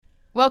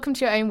Welcome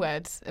to Your Own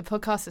Words, a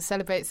podcast that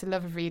celebrates the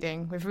love of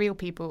reading with real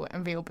people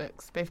and real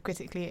books, both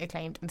critically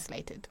acclaimed and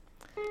slated.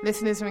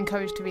 Listeners are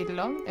encouraged to read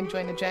along and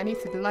join the journey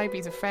through the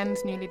libraries of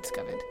friends newly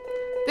discovered.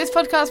 This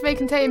podcast may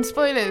contain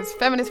spoilers,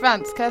 feminist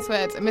rants, curse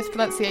words, and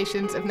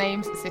mispronunciations of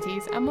names,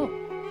 cities, and more.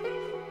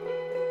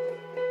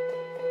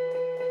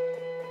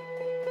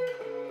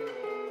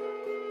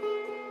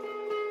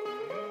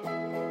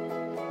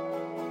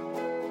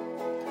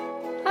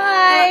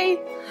 Hi!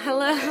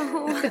 Hello.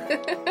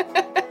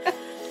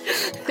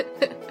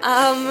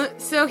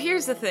 So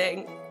here's the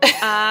thing.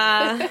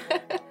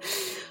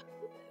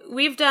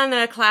 We've done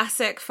a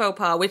classic faux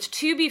pas, which,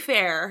 to be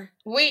fair...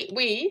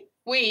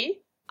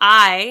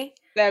 I...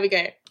 There we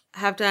go.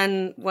 ...have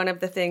done one of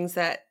the things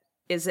that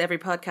is every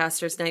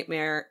podcaster's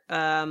nightmare,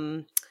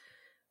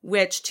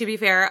 which, to be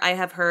fair, I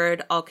have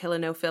heard I'll Kill a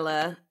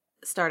No-Filla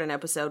start an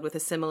episode with a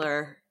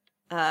similar,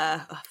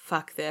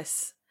 fuck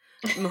this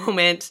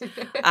moment.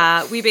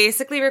 We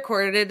basically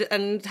recorded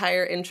an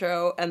entire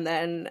intro, and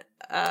then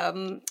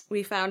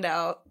we found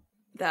out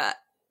that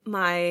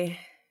my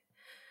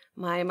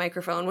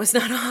microphone was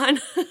not on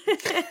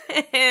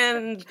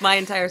and my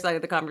entire side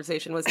of the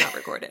conversation was not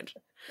recorded.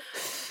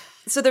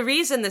 So the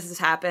reason this has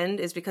happened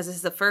is because this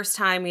is the first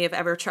time we have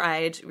ever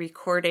tried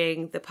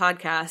recording the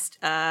podcast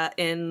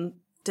in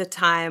the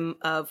time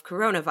of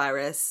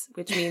coronavirus,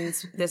 which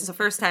means this is the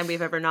first time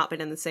we've ever not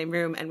been in the same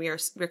room, and we are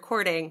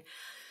recording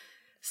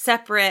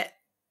separate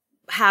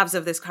halves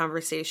of this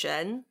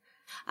conversation.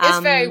 It's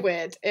very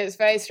weird. It's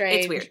very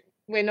strange. It's weird.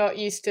 We're not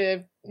used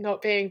to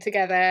not being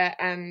together,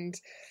 and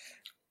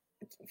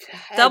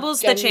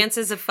doubles the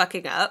chances of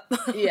fucking up.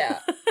 Yeah.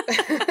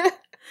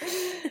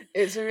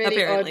 It's a really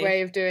Apparently. odd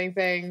way of doing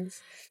things.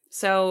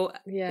 So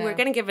Yeah. we're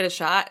going to give it a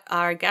shot.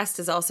 Our guest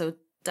is also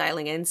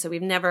dialing in, so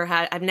I've never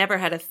had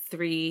a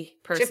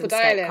 3-person Triple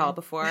Skype dial-in. call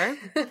before.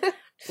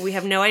 We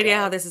have no idea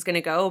how this is going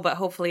to go, but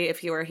hopefully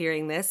if you are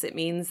hearing this, it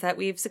means that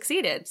we've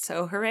succeeded.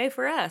 So hooray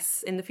for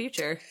us in the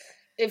future.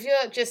 If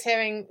you're just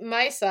hearing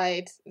my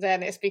side,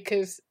 then it's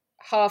because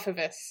half of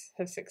us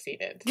have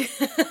succeeded.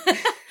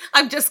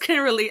 I'm just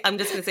going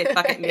to say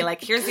fuck it and be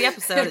like, here's the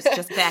episode. It's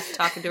just Beck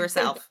talking to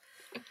herself.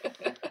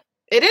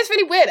 It is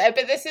really weird,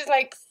 but this is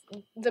like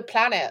the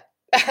planet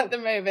at the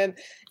moment.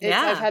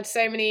 Yeah. I've had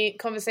so many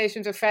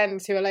conversations with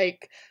friends who are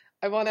like,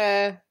 I want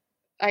to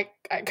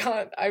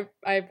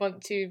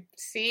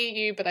see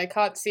you, but I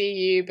can't see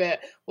you. But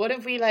what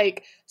if we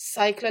like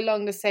cycle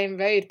along the same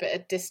road, but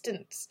at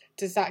distance?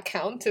 Does that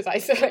count as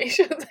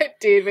isolation? Like,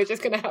 dude, we're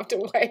just going to have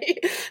to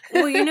wait.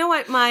 Well, you know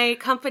what my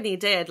company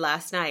did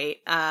last night?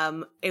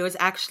 It was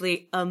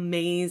actually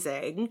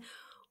amazing.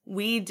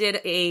 We did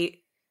a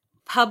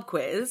pub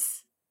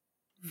quiz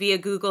via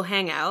Google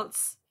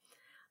Hangouts.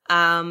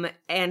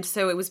 And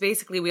so it was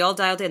basically, we all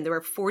dialed in. There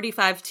were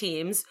 45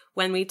 teams.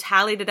 When we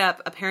tallied it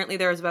up, apparently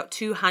there was about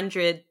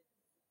 200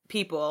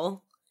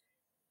 people.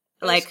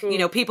 That's Like, cool. you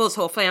know, people's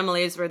whole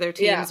families were their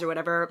teams Yeah. or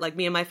whatever. Like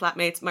me and my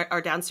flatmates,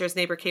 our downstairs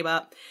neighbor came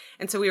up.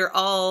 And so we were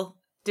all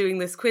doing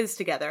this quiz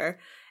together.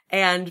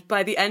 And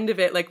by the end of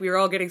it, like, we were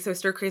all getting so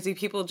stir crazy.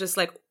 People just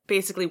like,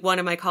 basically one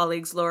of my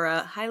colleagues,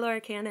 Laura, hi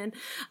Laura Cannon,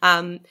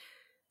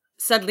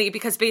 suddenly,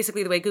 because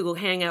basically the way Google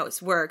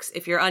Hangouts works,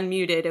 if you're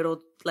unmuted,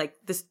 it'll like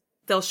this,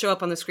 they'll show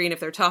up on the screen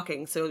if they're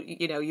talking. So,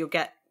 you know, you'll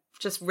get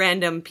just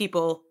random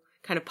people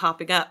kind of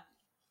popping up.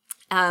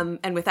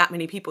 And with that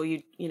many people,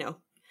 you know,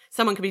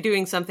 someone could be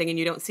doing something and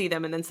you don't see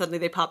them, and then suddenly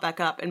they pop back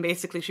up. And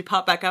basically she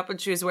popped back up and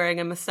she was wearing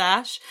a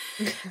mustache.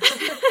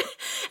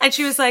 And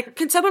she was like,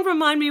 can someone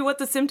remind me what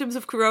the symptoms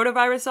of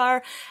coronavirus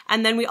are?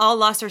 And then we all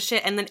lost our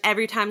shit. And then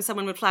every time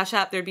someone would flash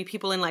up, there'd be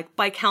people in like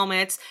bike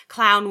helmets,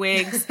 clown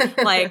wigs,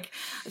 like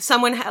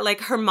someone had,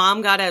 like her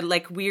mom got a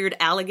like weird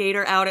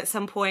alligator out at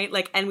some point.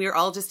 Like, and we were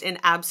all just in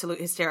absolute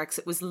hysterics.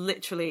 It was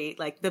literally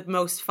like the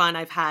most fun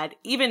I've had,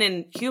 even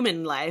in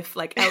human life,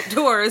 like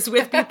outdoors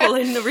with people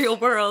in the real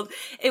world.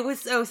 It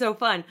was so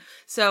fun.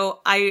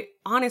 So I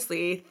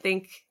honestly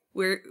think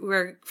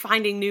we're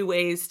finding new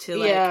ways to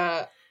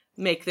like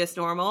make this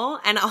normal.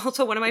 And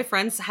also one of my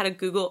friends had a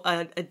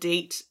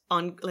date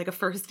on like a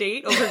first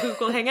date over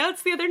Google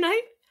Hangouts the other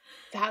night.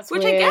 That's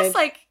which weird. I guess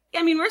like,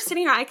 I mean, we're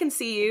sitting here, I can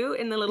see you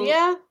in the little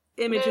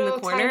image in the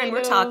corner and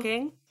we're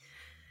talking.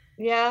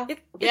 Yeah.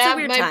 It's a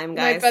weird time,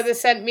 guys. My brother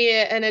sent me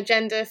an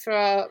agenda for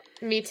our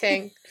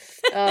meeting.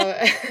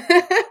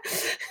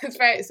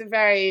 It's a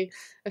very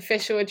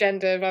official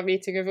agenda of our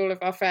meeting of all of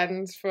our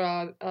friends for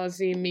our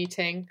Zoom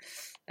meeting.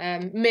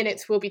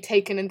 Minutes will be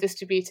taken and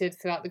distributed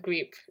throughout the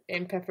group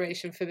in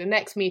preparation for the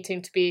next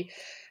meeting to be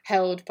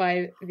held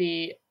by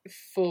the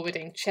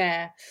forwarding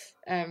chair.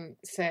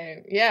 So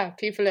yeah,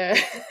 people are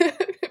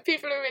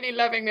really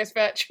loving this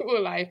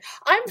virtual life.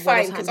 I'm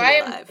fine because I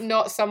am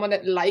not someone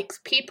that likes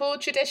people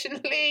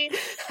traditionally.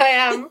 I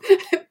am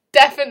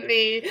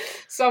definitely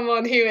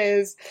someone who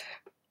is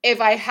if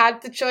I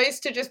had the choice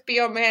to just be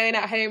on my own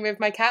at home with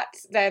my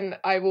cats, then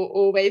I will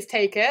always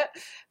take it.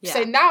 Yeah.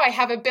 So now I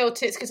have a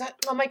built-in, because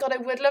oh my God, I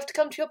would love to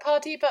come to your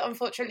party, but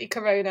unfortunately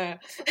Corona.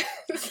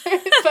 So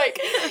it's like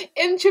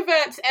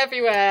introverts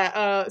everywhere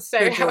are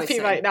so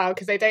happy right now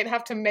because they don't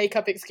have to make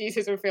up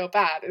excuses or feel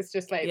bad. It's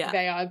just like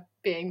they are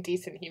being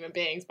decent human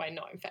beings by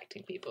not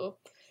infecting people.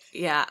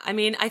 Yeah, I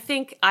mean, I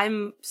think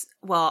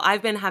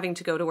I've been having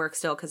to go to work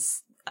still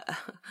because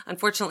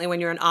unfortunately, when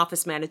you're an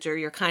office manager,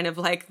 you're kind of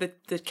like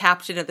the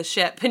captain of the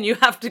ship and you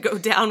have to go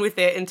down with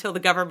it until the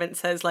government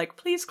says, like,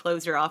 please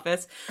close your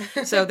office.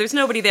 So there's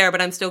nobody there, but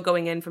I'm still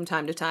going in from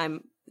time to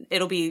time.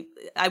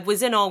 I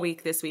was in all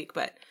week this week,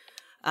 but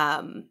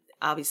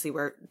obviously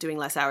we're doing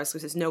less hours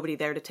because there's nobody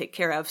there to take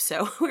care of.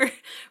 So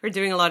we're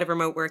doing a lot of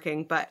remote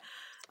working, but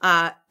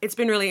it's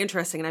been really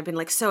interesting, and I've been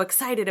like so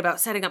excited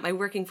about setting up my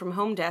working from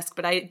home desk,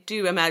 but I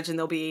do imagine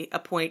there'll be a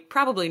point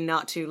probably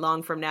not too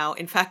long from now.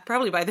 In fact,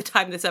 probably by the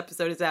time this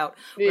episode is out,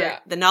 where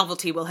the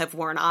novelty will have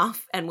worn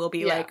off and we'll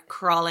be like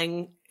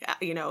crawling,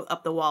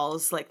 up the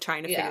walls, like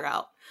trying to figure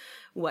out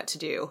what to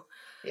do.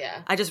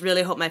 Yeah. I just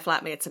really hope my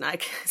flatmates and I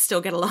still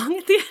get along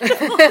at the end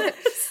of all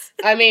this.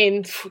 I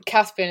mean,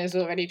 Caspian is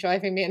already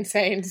driving me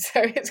insane,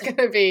 so it's going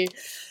to be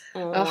a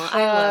hard...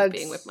 I love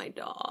being with my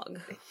dog.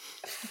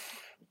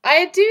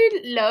 I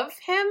do love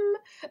him.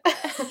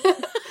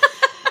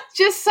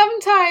 Just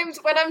sometimes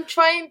when I'm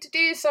trying to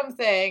do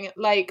something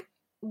like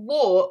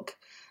walk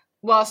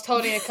whilst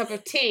holding a cup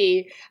of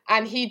tea,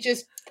 and he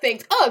just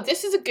thinks, oh,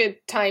 this is a good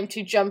time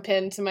to jump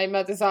into my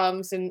mother's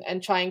arms and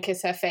try and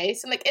kiss her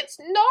face. And like, it's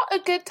not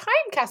a good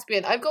time,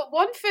 Caspian. I've got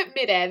one foot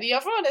midair, the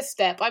other on a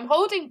step. I'm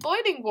holding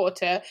boiling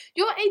water.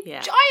 You're a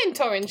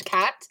giant orange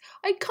cat.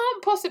 I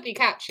can't possibly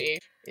catch you.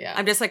 Yeah.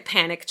 I'm just like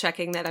panic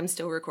checking that I'm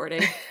still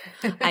recording.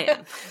 I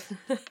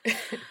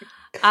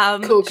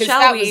am. Cool,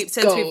 shall we,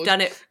 since we've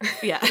done it,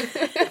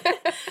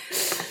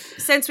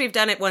 since we've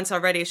done it once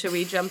already, should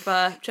we jump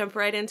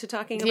right into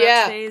talking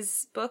about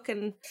today's book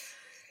and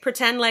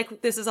pretend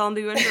like this is all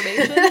new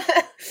information?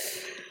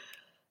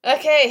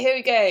 Okay, here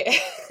we go.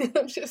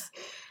 I'm just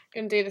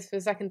going to do this for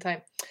the second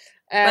time.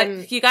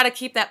 But you got to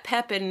keep that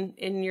pep in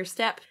your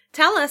step.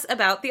 Tell us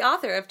about the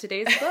author of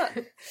today's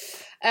book.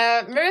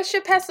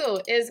 Marisha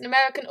Pessl is an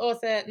American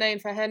author known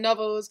for her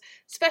novels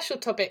Special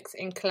Topics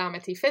in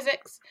Calamity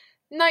Physics,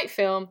 Night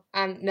Film,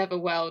 and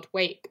Neverworld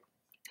Wake.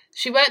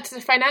 She worked as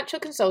a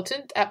financial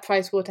consultant at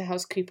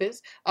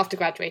PricewaterhouseCoopers after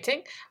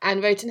graduating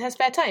and wrote in her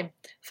spare time.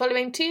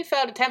 Following 2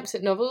 failed attempts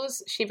at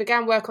novels, she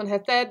began work on her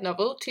third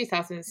novel,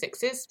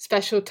 2006's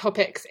Special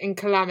Topics in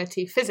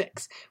Calamity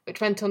Physics,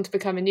 which went on to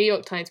become a New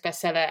York Times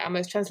bestseller and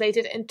was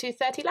translated into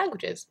 30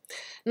 languages.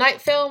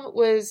 Night Film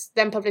was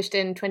then published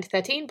in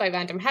 2013 by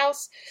Random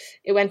House.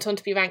 It went on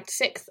to be ranked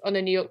 6th on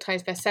the New York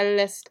Times bestseller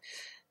list,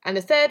 and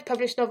the third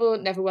published novel,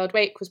 Neverworld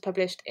Wake, was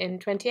published in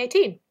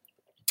 2018.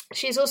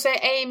 She's also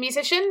a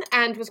musician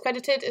and was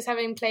credited as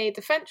having played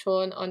the French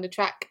horn on the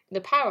track The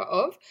Power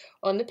Of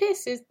on the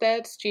Pierce's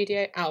third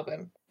studio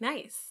album.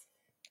 Nice.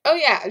 Oh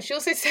yeah, and she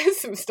also says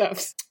some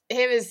stuff.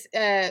 Here is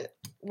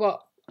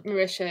what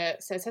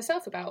Marisha says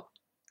herself about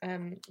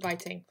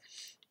writing.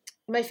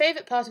 My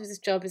favourite part of this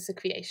job is the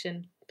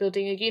creation,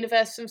 building a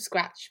universe from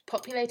scratch,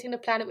 populating the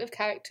planet with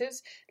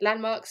characters,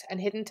 landmarks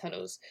and hidden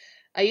tunnels.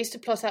 I used to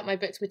plot out my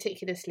books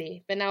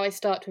meticulously, but now I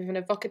start with an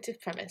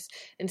evocative premise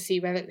and see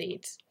where it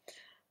leads.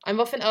 I'm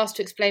often asked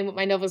to explain what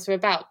my novels are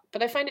about,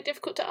 but I find it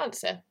difficult to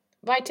answer.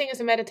 Writing is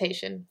a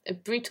meditation, a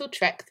brutal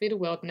trek through the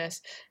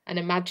wilderness, and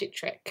a magic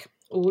trick,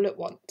 all at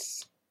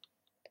once.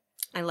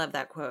 I love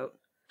that quote.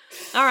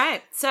 All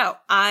right, so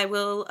I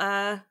will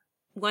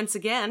once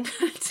again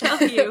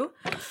tell you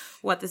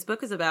what this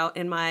book is about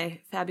in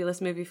my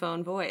fabulous movie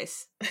phone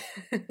voice.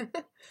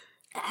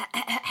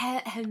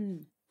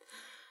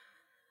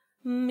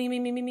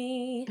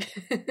 Me.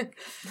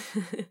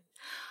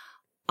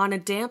 On a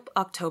damp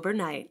October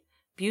night,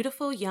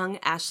 beautiful young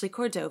Ashley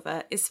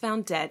Cordova is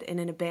found dead in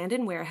an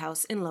abandoned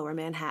warehouse in Lower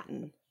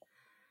Manhattan.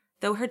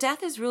 Though her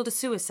death is ruled a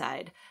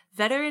suicide,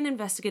 veteran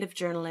investigative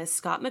journalist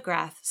Scott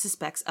McGrath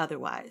suspects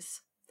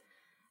otherwise.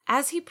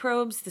 As he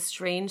probes the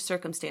strange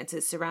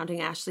circumstances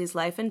surrounding Ashley's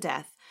life and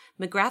death,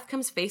 McGrath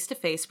comes face to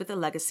face with the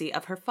legacy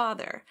of her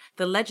father,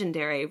 the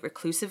legendary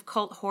reclusive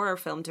cult horror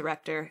film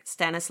director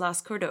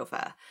Stanislas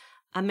Cordova,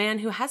 a man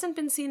who hasn't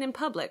been seen in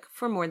public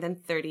for more than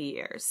 30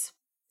 years.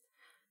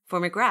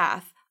 For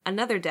McGrath,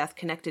 another death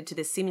connected to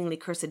this seemingly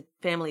cursed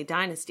family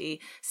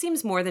dynasty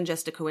seems more than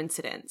just a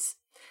coincidence.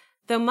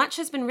 Though much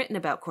has been written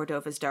about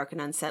Cordova's dark and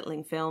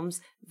unsettling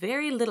films,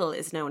 very little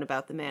is known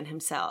about the man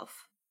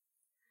himself.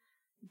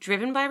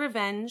 Driven by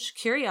revenge,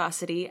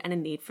 curiosity, and a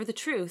need for the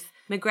truth,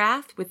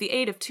 McGrath, with the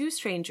aid of 2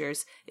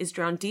 strangers, is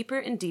drawn deeper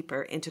and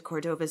deeper into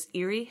Cordova's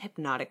eerie,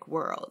 hypnotic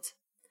world.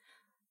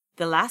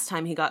 The last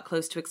time he got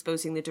close to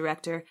exposing the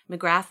director,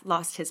 McGrath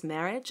lost his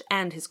marriage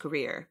and his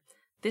career.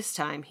 This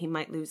time, he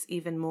might lose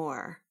even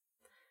more.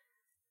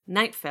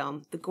 Night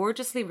Film, the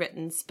gorgeously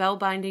written,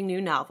 spellbinding new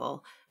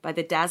novel by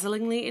the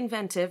dazzlingly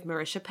inventive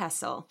Marisha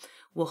Pessl,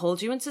 will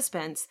hold you in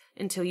suspense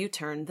until you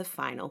turn the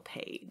final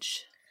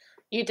page.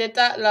 You did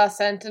that last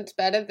sentence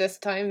better this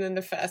time than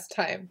the first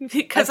time.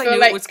 Because I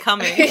knew it was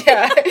coming.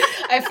 Yeah,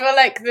 I feel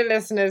like the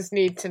listeners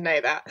need to know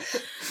that.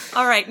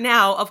 All right,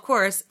 now, of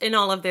course, in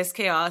all of this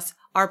chaos,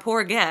 our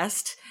poor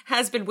guest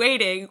has been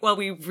waiting while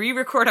we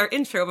re-record our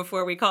intro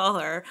before we call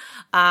her.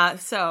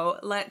 So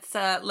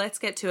let's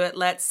get to it.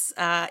 Let's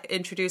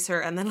introduce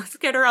her, and then let's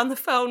get her on the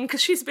phone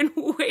because she's been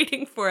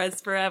waiting for us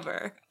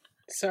forever.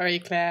 Sorry,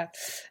 Claire.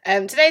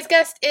 Today's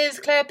guest is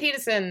Claire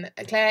Peterson.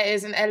 Claire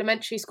is an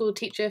elementary school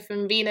teacher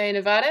from Reno,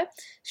 Nevada.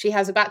 She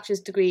has a bachelor's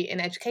degree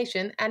in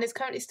education and is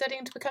currently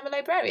studying to become a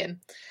librarian.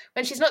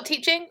 When she's not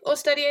teaching or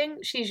studying,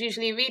 she's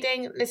usually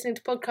reading, listening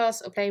to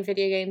podcasts, or playing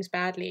video games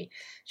badly.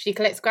 She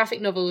collects graphic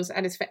novels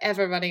and is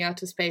forever running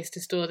out of space to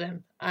store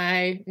them.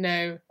 I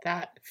know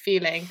that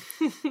feeling.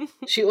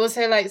 She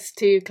also likes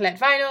to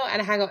collect vinyl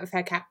and hang out with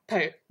her cat,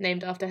 Poe,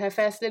 named after her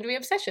first literary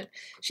obsession.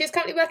 She is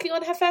currently working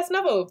on her first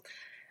novel.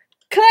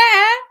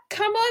 Claire,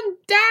 come on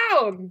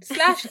down,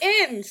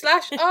 /in,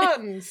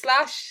 /on,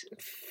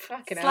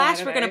 fucking hell,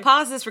 we're going to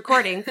pause this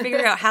recording,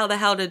 figure out how the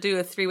hell to do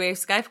a 3-way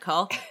Skype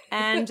call,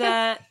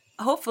 and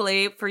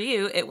hopefully for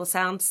you, it will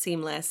sound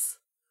seamless.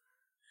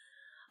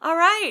 All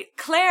right,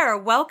 Claire,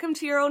 welcome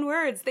to Your Own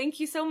Words. Thank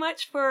you so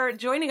much for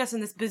joining us in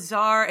this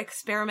bizarre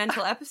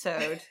experimental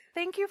episode.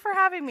 Thank you for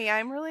having me.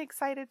 I'm really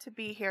excited to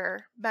be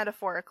here,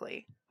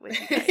 metaphorically, with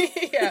you guys.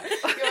 Yeah,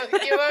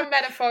 you're a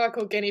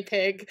metaphorical guinea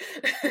pig.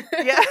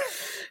 Yeah.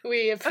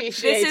 We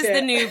appreciate it. This is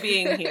the new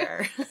being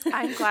here.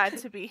 I'm glad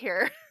to be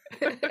here.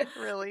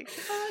 Really.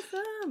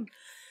 Awesome.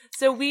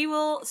 So we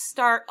will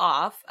start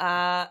off.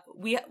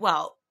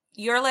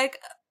 You're like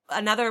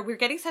we're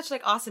getting such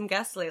like awesome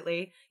guests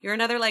lately. You're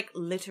another like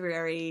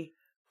literary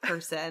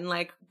person.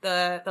 Like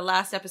the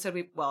last episode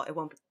it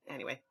won't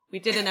anyway. We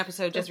did an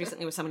episode just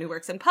recently with someone who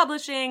works in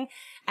publishing,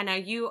 and now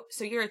you're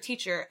a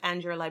teacher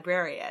and you're a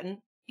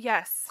librarian.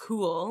 Yes.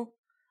 Cool.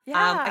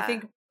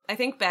 Yeah. I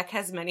think Beck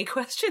has many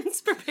questions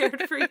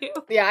prepared for you.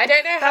 Yeah, I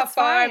don't know how That's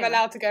far fine. I'm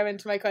allowed to go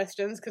into my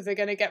questions because they're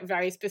going to get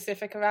very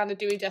specific around the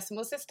Dewey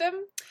Decimal System.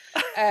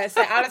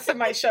 So Alison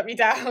might shut me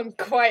down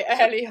quite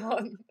early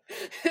on.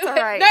 It's all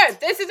right. No,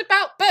 this is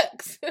about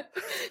books.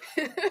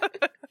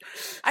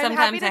 I'm Sometimes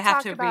happy to I have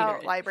talk to read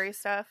about it. library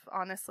stuff,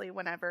 honestly,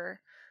 whenever.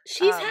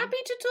 She's happy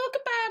to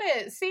talk about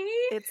it. See,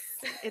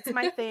 It's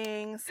my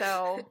thing.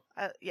 So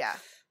yeah,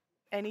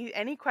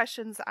 any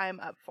questions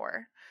I'm up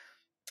for.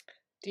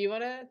 Do you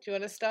wanna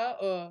start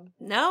or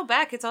No,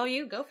 Beck, it's all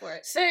you. Go for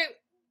it. so?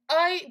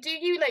 Do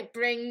you like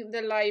bring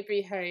the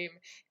library home?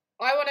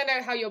 I want to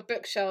know how your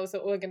bookshelves are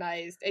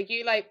organized. Are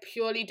you like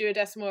purely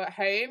duodecimal at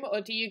home,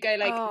 or do you go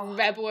like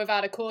Rebel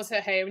Without a Cause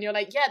at home and you're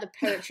like, yeah, the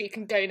poetry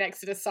can go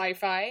next to the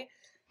sci-fi?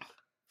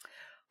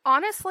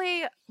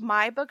 Honestly,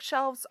 my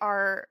bookshelves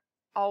are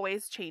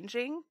always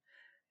changing,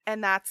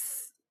 and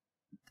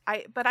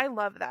but I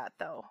love that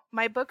though.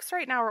 My books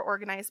right now are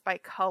organized by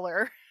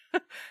color,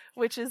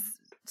 which is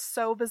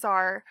so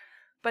bizarre,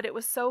 but it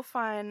was so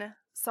fun.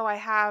 So I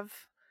have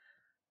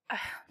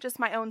just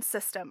my own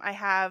system. I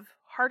have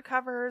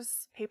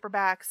hardcovers,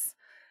 paperbacks,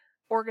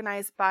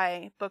 organized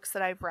by books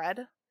that I've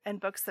read and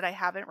books that I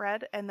haven't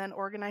read, and then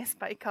organized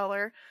by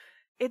color.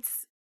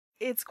 It's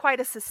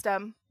quite a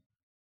system,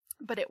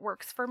 but it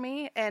works for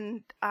me,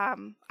 and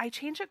I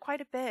change it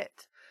quite a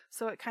bit.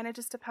 So it kind of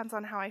just depends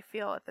on how I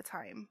feel at the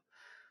time.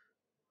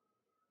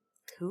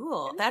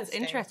 Cool. That's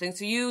interesting.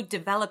 So you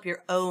develop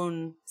your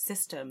own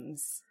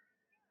systems.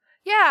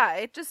 Yeah,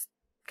 it just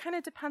kind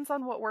of depends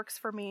on what works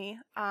for me.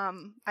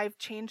 I've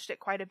changed it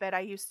quite a bit.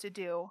 I used to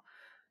do,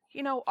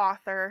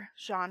 author,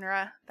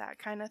 genre, that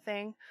kind of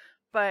thing.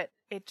 But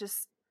it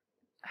just,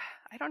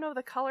 I don't know,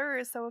 the color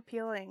is so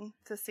appealing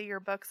to see your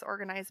books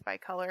organized by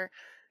color.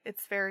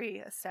 It's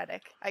very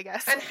aesthetic, I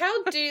guess. And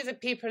how do the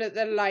people at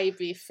the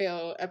library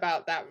feel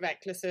about that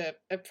reckless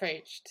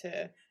approach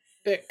to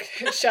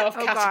bookshelf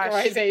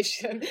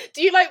categorization?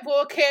 Do you like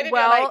walk in and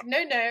you're like,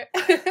 no.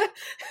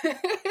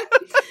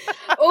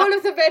 All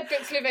of the red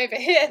books live over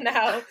here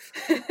now.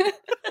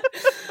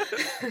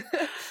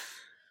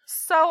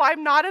 So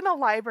I'm not in a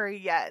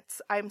library yet.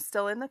 I'm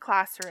still in the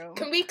classroom.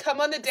 Can we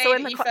come on the day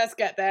that you first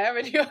get there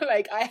and you're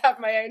like, I have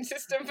my own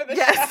system for the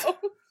shelves?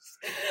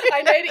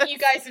 I know that you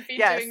guys have been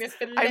doing this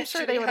for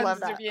literally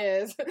hundreds of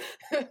years.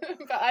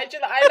 But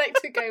I like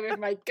to go with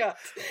my gut.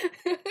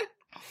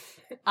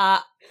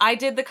 I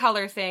did the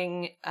color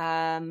thing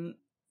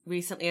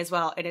recently as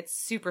well, and it's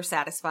super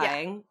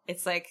satisfying. Yeah.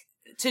 It's like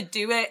to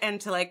do it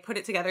and to like put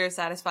it together is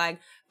satisfying,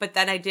 but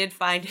then I did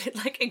find it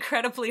like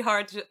incredibly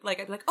hard to like,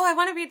 I'd be like, oh, I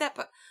want to read that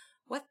book.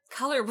 What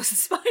color was the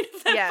spine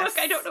of that book?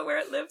 I don't know where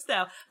it lives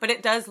now, but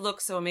it does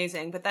look so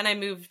amazing. But then I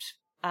moved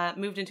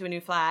into a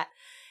new flat,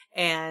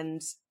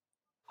 and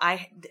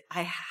I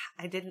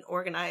didn't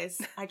organize.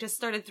 I just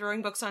started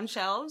throwing books on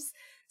shelves.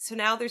 So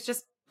now there's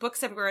just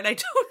books everywhere, and I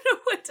don't know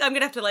what I'm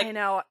gonna have to like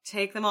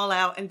take them all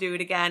out and do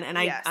it again, and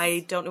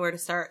I don't know where to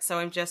start. So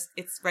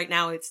right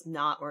now it's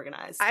not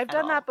organized. I've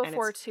done that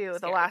before too.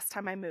 The last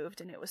time I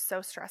moved, and it was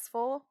so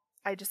stressful.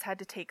 I just had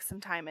to take some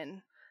time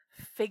and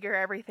figure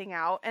everything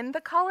out. And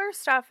the color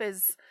stuff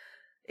is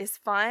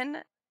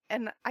fun,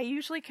 and I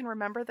usually can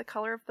remember the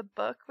color of the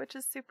book, which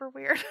is super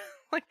weird.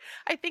 Like,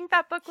 I think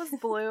that book was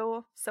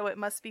blue, so it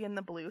must be in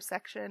the blue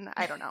section.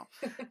 I don't know.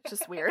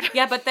 Just weird.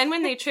 Yeah, but then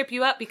when they trip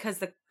you up because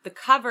the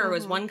cover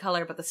was one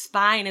color, but the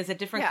spine is a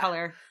different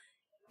color,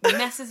 it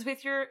messes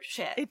with your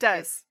shit. It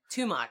does. It's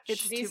too much.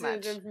 It's These too are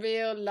much. the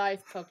real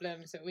life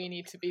problems that we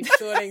need to be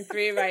sorting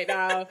through right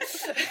now.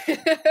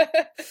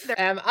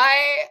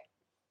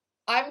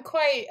 I'm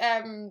quite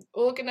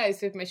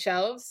organized with my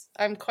shelves.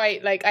 I'm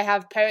quite like, I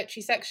have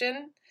poetry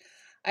section,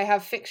 I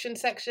have fiction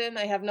section,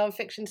 I have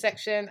non-fiction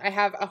section, I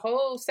have a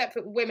whole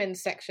separate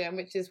women's section,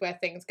 which is where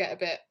things get a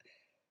bit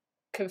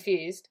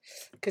confused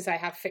because I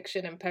have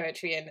fiction and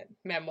poetry and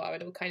memoir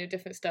and all kind of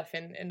different stuff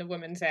in the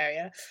women's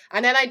area.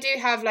 And then I do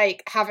have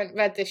like haven't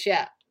read this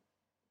yet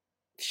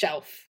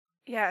shelf.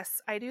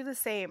 Yes, I do the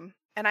same.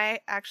 And I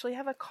actually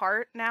have a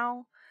cart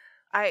now.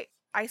 I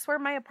swear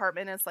my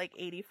apartment is like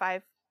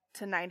 85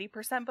 to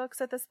 90%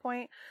 books at this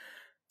point.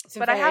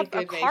 But I have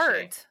a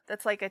cart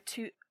that's like a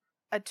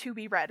to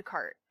be read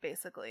cart,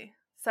 basically.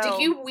 So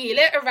do you wheel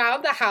it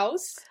around the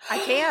house? I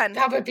can.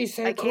 That would be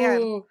so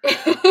cool.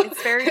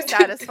 It's very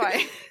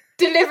satisfying.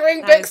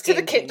 Delivering books to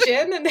the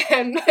kitchen and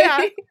then that's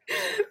so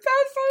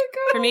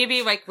cool. For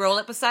maybe like roll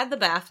it beside the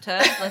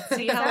bathtub. Let's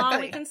see how long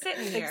we can sit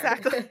in here.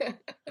 Exactly.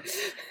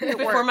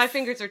 Before my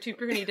fingers are too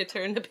pruny to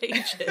turn the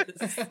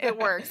pages. It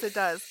works. It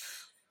does.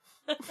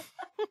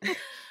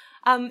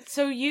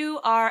 So you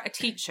are a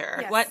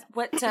teacher. Yes.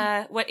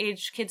 What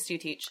age kids do you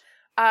teach?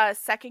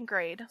 Second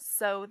grade.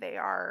 So they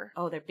are.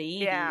 Oh, they're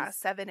babies. Yeah,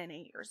 7 and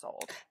 8 years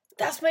old.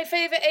 That's my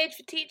favourite age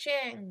for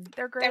teaching.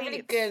 They're great. They're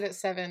really good at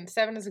 7.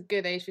 7 is a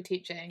good age for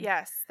teaching.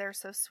 Yes, they're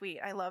so sweet.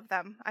 I love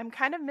them. I'm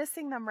kind of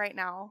missing them right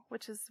now,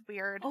 which is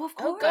weird. Oh, of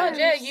course. Oh god,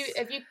 yeah.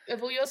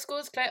 Have all your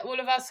schools all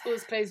of our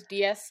schools closed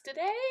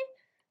yesterday?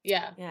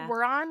 Yeah.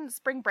 We're on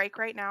spring break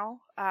right now.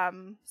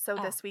 So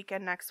this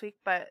weekend, next week,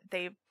 but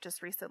they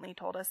just recently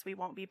told us we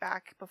won't be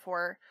back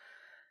before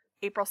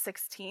April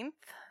 16th.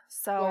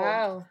 So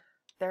wow.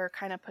 They're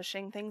kind of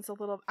pushing things a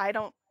little. I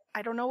don't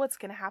know what's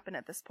going to happen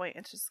at this point.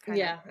 It's just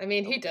kind of I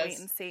mean, who does? Wait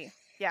and see.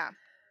 Yeah.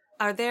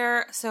 Are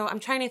there? So I'm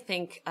trying to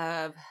think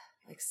of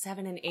like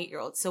 7 and 8 year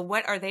olds. So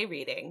what are they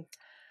reading?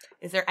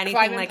 Is there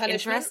anything like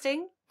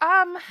interesting?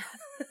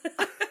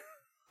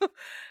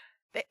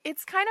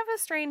 It's kind of a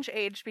strange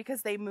age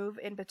because they move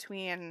in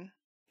between,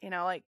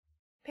 like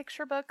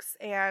picture books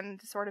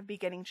and sort of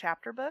beginning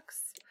chapter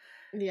books.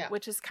 Yeah.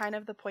 Which is kind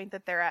of the point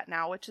that they're at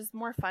now, which is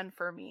more fun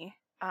for me.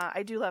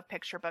 I do love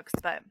picture books,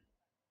 but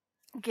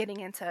getting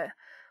into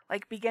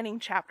like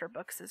beginning chapter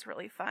books is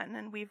really fun,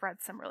 and we've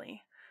read some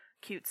really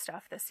cute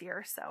stuff this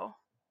year, so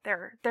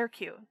they're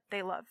cute.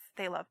 They love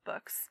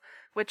books,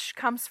 which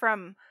comes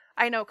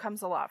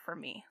a lot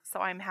from me, so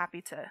I'm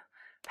happy to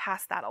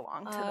pass that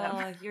along to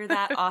them. You're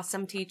that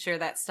awesome teacher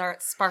that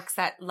sparks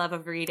that love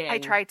of reading. I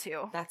try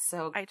to. That's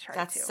so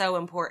to. So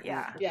important.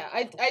 Yeah.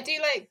 I do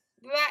like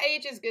that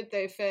age is good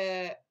though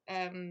for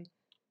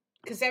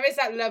because there is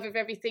that love of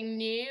everything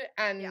new,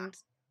 and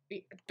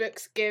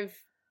books give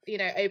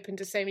open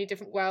to so many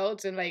different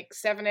worlds, and like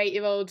 7-8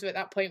 year olds are at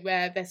that point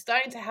where they're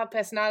starting to have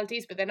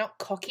personalities but they're not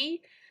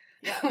cocky,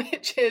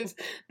 which is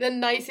the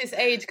nicest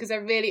age because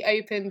they're really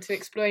open to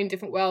exploring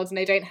different worlds, and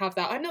they don't have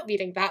that I'm not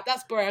reading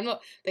that's boring, I'm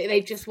not.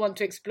 They just want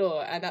to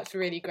explore, and that's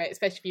really great,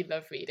 especially if you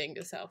love reading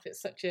yourself.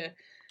 It's such a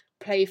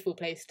playful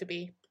place to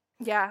be.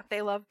 Yeah,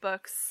 they love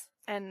books,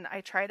 and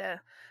I try to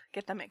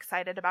get them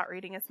excited about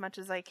reading as much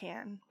as I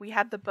can. We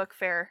had the book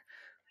fair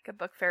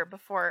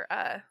before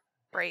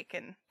break,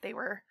 and they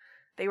were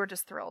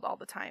just thrilled all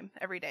the time,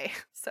 every day.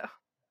 So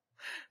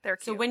they're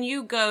cute. So when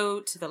you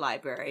go to the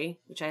library,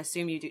 which I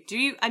assume you do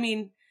you, I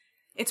mean,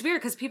 it's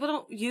weird because people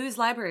don't use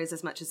libraries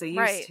as much as they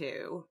used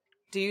to.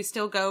 Do you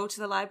still go to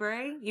the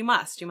library? You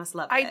must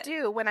love it. I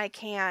do when I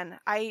can.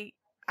 I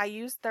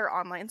use their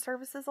online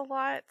services a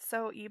lot,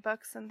 so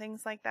ebooks and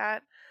things like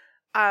that.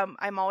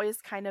 I'm always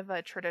kind of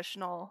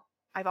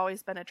I've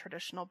always been a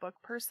traditional book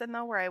person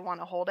though, where I want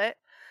to hold it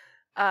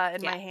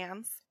in my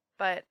hands.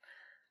 But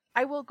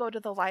I will go to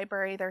the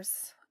library.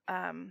 There's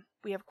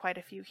we have quite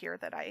a few here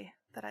that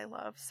I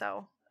love,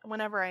 so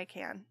whenever I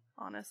can,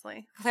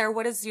 honestly. Claire,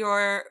 what is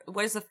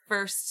the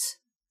first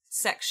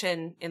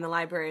section in the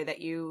library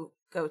that you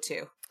go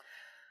to?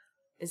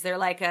 Is there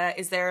like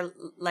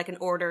an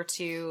order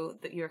to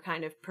that you're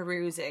kind of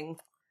perusing?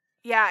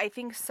 Yeah, I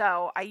think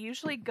so. I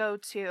usually go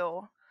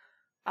to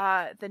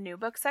the new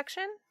book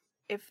section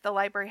if the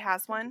library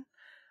has one.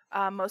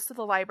 Most of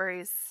the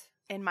libraries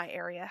in my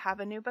area have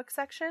a new book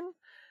section.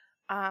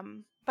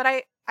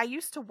 But I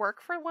used to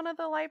work for one of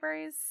the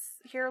libraries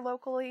here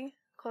locally,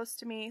 close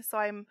to me, so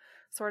I'm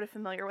sort of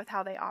familiar with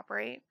how they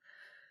operate.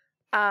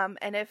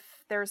 And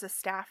if there's a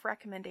staff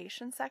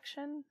recommendation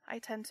section, I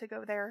tend to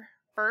go there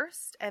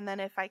first, and then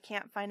if I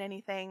can't find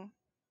anything,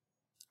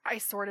 I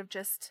sort of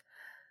just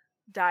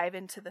dive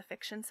into the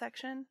fiction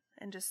section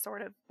and just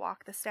sort of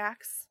walk the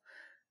stacks.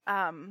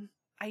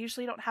 I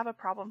usually don't have a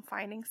problem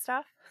finding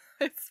stuff.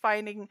 It's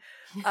finding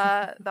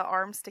the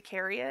arms to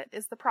carry it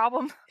is the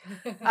problem.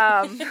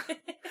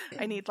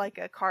 I need like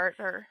a cart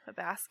or a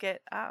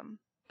basket.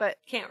 But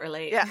can't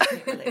relate. Yeah.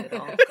 Can't relate at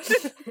all.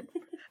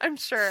 I'm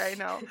sure I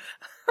know.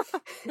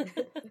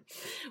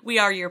 We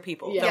are your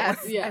people. Yeah. Don't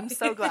Yes, worry. I'm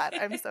so glad.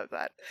 I'm so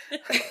glad.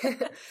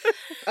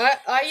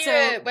 Are you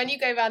So- when you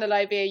go around a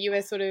library, are you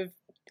a sort of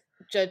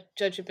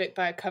judge a book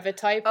by a cover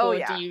type, Oh, or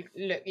yeah. do you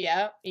look?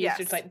 Yeah, you Yes.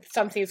 just like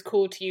something is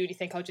cool to you. Do you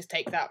think I'll just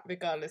take that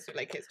regardless of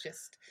like it's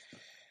just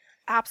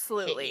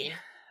Absolutely. hit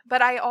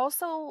But I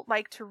also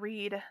like to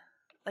read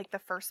like the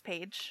first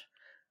page,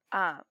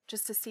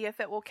 just to see if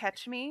it will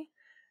catch me.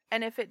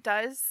 And if it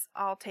does,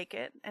 I'll take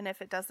it. And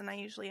if it doesn't, I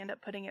usually end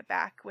up putting it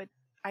back, which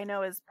I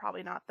know is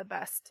probably not the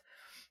best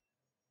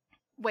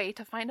way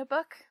to find a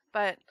book.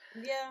 But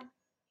you? Yeah.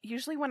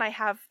 usually when I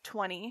have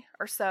 20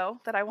 or so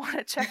that I want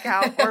to check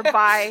out or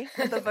buy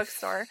at the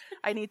bookstore,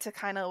 I need to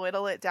kind of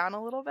whittle it down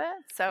a little bit.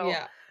 So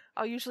Yeah.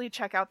 I'll usually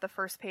check out the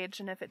first page,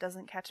 and if it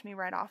doesn't catch me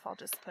right off, I'll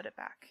just put it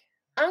back.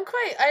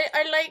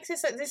 I like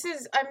this. This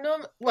is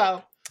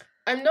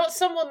I'm not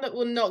someone that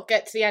will not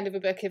get to the end of a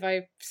book if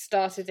I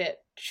started it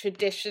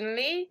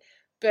traditionally,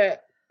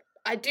 but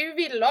I do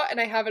read a lot and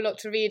I have a lot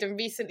to read. And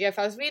recently, if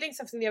I was reading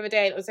something the other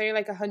day, it was only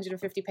like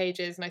 150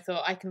 pages, and I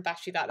thought I can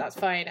bash through that. That's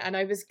fine. And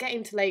I was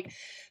getting to like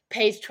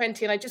page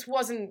 20, and I just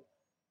wasn't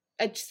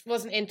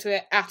into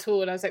it at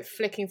all. And I was like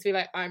flicking through,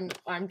 like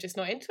I'm just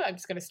not into it. I'm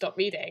just going to stop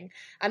reading.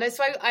 And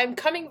so I'm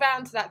coming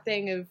round to that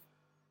thing of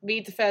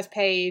read the first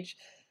page,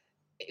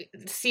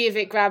 see if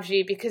it grabs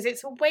you, because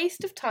it's a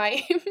waste of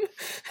time.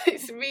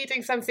 It's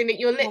reading something that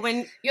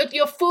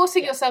you're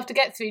forcing yourself to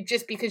get through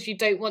just because you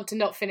don't want to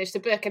not finish the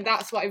book. And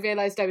that's what I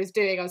realized I was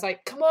doing. I was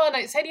like, come on,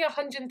 it's only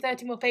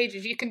 130 more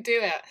pages, you can do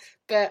it.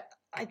 But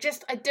I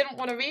didn't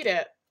want to read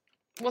it.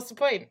 What's the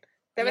point?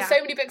 There are so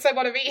many books I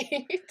want to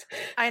read.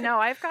 I know.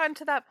 I've gotten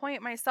to that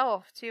point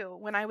myself too.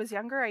 When I was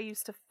younger, I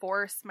used to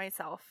force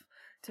myself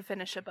to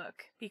finish a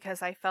book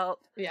because I felt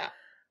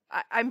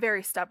I'm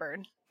very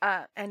stubborn.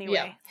 Anyway,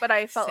 Yeah, but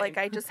I felt same. like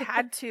I just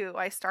had to.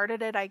 I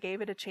started it. I gave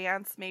it a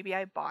chance. Maybe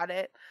I bought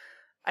it.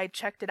 I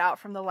checked it out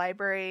from the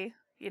library.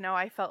 You know,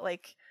 I felt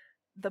like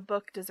the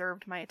book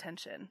deserved my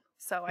attention.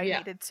 So I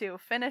needed to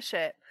finish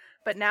it.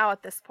 But now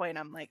at this point,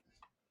 I'm like,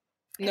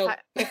 Nope.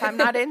 if I'm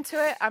not into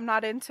it, I'm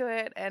not into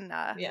it. And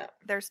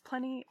there's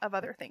plenty of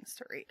other things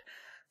to read.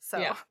 So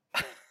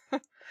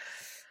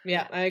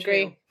Yeah, I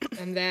agree.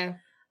 I'm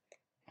there.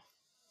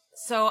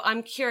 So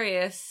I'm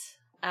curious.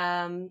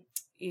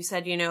 You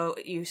said,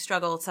 you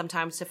struggle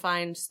sometimes to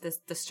find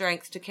the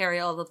strength to carry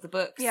all of the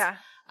books. Yeah.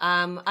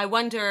 I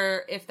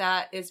wonder if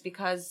that is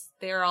because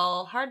they're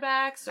all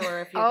hardbacks or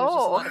if there's just a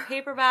lot of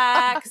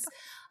paperbacks.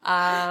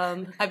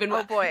 I've been,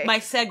 my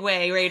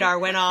segue radar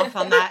went off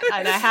on that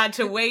and I had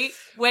to wait.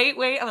 I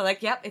was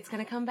like, yep, it's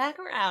going to come back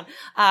around.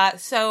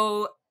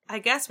 So I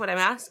guess what I'm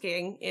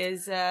asking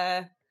is,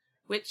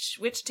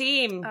 which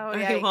team are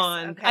you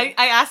on? Okay.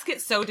 I ask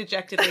it so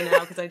dejectedly now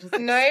because I just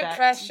No expect.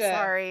 pressure.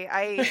 Sorry,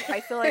 I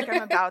feel like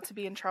I'm about to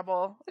be in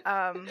trouble.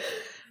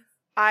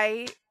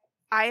 I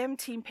am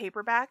team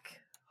paperback,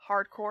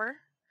 hardcore.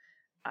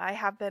 I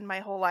have been my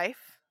whole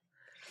life.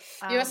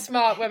 You're a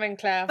smart woman,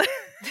 Claire.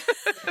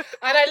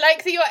 And I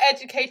like that you're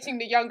educating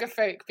the younger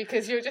folk,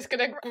 because you're just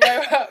going to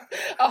grow up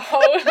a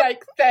whole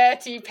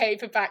 30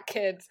 paperback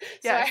kids. So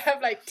Yes. I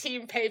have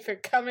team paper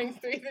coming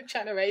through the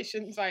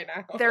generations right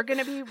now. They're going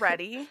to be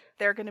ready.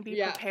 They're going to be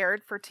Yeah.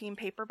 prepared for team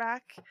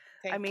paperback.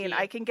 Thank I mean, you.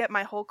 I can get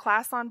my whole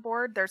class on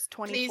board. There's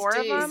 24 Please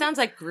of do. It them. sounds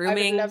like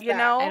grooming. love You that.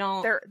 know, I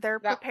don't- they're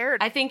that-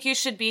 prepared. I think you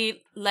should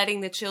be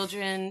letting the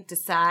children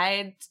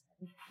decide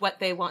what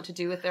they want to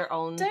do with their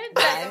own Don't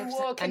let them lives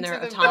walk and into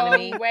their the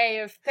autonomy. wrong way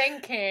of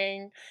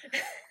thinking.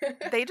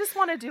 They just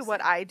want to do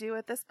what I do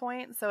at this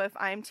point. So if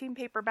I'm team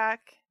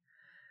paperback,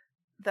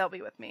 they'll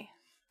be with me.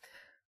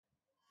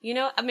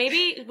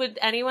 Maybe would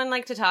anyone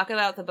like to talk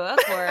about the book,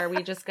 or are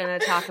we just going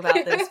to talk about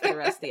this for the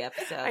rest of the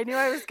episode? I knew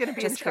I was going to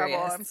be in Just trouble.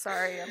 curious. I'm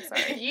sorry.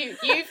 You've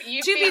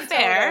To be been told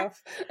fair,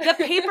 off. The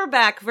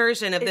paperback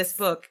version of this It's-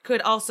 book could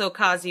also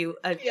cause you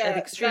an Yeah,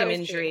 extreme that is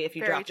injury true. if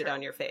you Very dropped it true.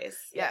 on your face.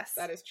 Yes.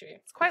 That is true.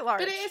 It's quite large.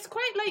 But it's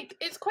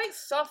quite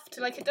soft.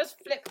 It does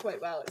flip quite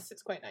well. It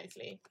sits quite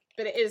nicely.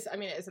 But it is a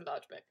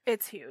large book.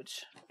 It's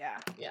huge. Yeah.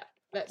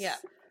 Yeah.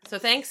 So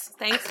thanks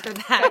for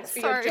that. Thanks for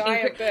Sorry. your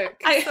giant book.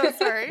 I'm so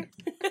sorry.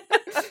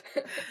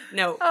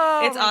 No,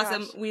 Oh, it's my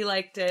awesome. gosh. We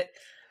liked it.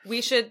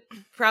 We should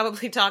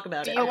probably talk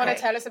about Do it. you want to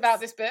Okay. tell us about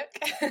this book?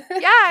 Yeah,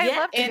 I'd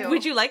love to.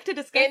 Would you like to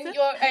discuss In it?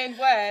 your own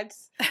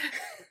words.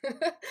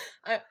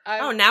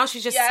 Oh, now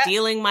she's just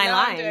stealing my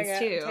now I'm doing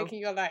lines it. too. I'm taking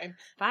your line.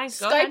 Fine,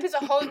 go Skype ahead. is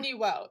a whole new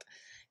world.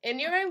 In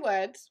your own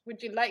words,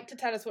 would you like to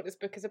tell us what this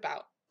book is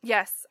about?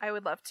 Yes, I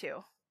would love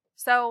to.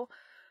 So,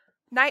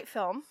 Night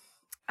Film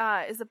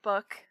is a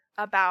book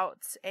about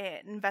an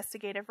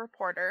investigative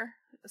reporter,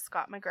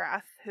 Scott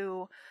McGrath,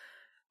 who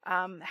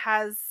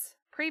has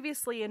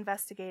previously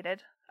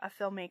investigated a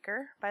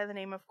filmmaker by the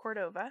name of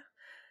Cordova,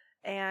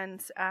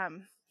 and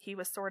he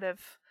was sort of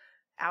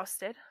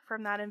ousted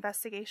from that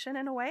investigation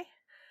in a way.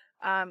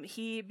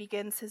 He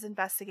begins his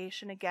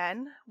investigation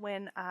again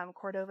when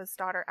Cordova's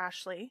daughter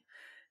Ashley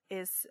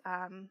is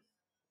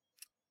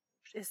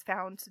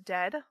found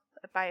dead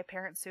by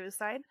apparent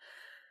suicide.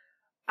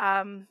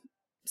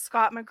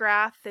 Scott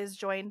McGrath is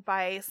joined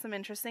by some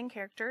interesting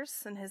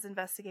characters in his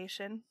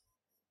investigation,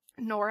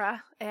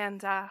 Nora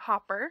and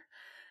Hopper,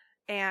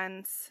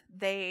 and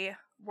they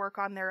work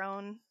on their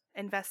own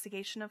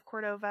investigation of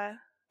Cordova.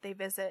 They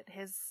visit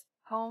his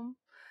home,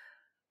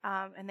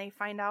 and they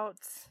find out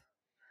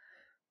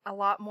a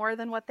lot more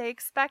than what they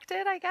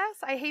expected, I guess.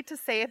 I hate to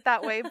say it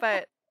that way,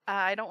 but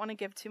I don't want to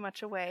give too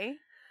much away.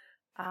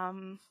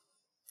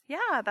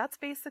 Yeah, that's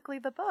basically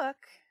the book.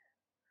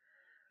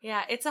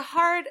 Yeah, it's a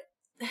hard...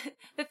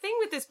 The thing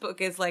with this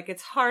book is, like,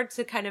 it's hard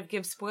to kind of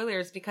give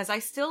spoilers because I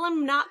still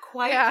am not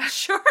quite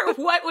sure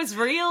what was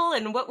real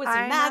and what was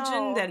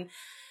imagined. And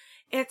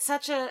it's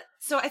such a...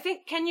 So I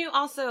think, can you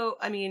also...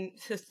 I mean,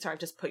 sorry, I've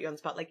just put you on the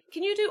spot. Like,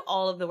 can you do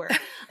all of the work?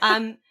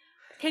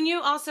 Can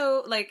you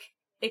also, like,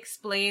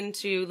 explain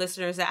to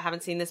listeners that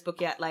haven't seen this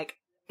book yet, like,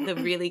 the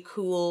really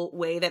cool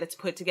way that it's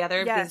put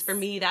together? Yes. Because for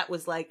me, that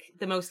was, like,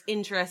 the most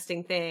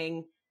interesting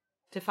thing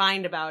to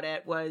find about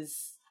it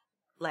was...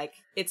 Like,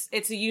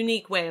 it's a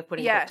unique way of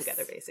putting a book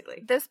together,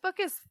 basically. This book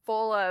is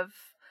full of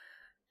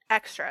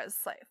extras,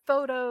 like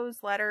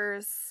photos,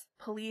 letters,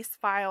 police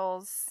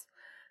files.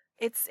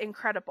 It's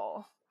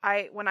incredible.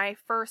 When I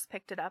first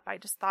picked it up, I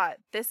just thought,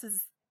 this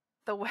is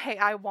the way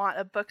I want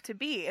a book to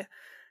be.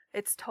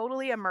 It's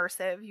totally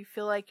immersive. You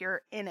feel like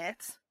you're in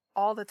it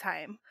all the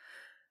time.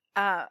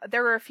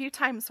 There were a few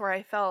times where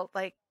I felt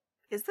like,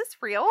 is this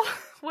real?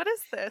 What is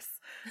this?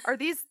 Are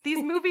these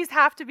movies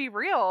have to be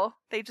real?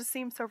 They just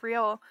seem so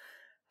real.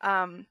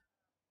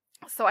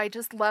 So I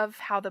just love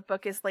how the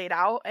book is laid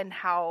out and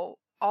how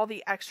all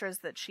the extras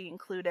that she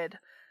included.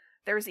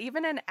 There's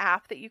even an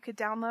app that you could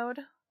download.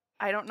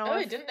 I don't know. Oh,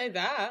 I didn't know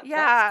that.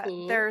 Yeah, that's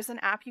cool. There's an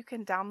app you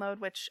can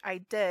download, which I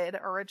did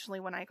originally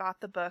when I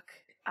got the book.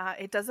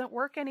 It doesn't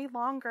work any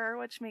longer,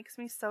 which makes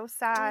me so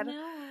sad. Oh,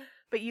 no.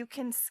 But you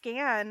can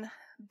scan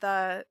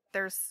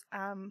there's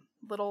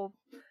little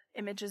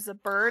images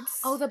of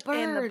birds. Oh, the birds.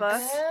 In the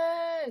book.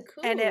 Oh,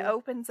 cool. And it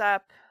opens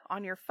up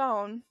on your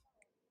phone.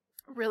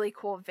 Really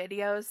cool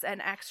videos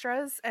and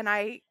extras. And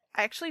I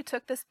actually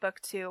took this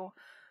book to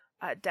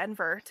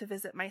Denver to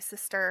visit my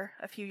sister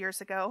a few years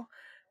ago,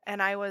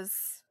 and I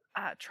was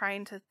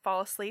trying to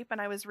fall asleep, and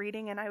I was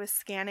reading and I was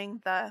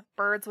scanning the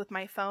birds with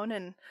my phone,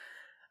 and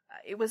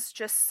it was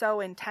just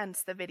so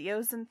intense, the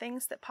videos and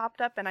things that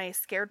popped up, and I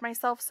scared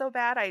myself so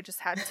bad I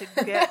just had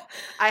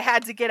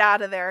to get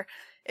out of there.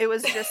 It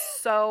was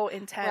just so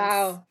intense.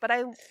 Wow. But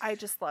I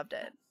just loved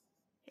it.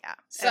 Yeah.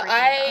 So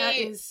That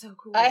is so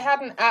cool. I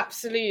had an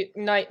absolute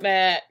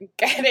nightmare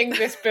getting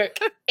this book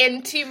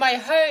into my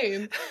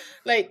home.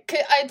 Like,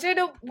 I don't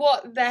know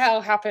what the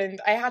hell happened.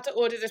 I had to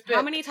order this book.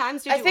 How many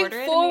times did you order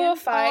it? I think 4 or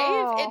 5.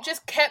 Oh. It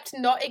just kept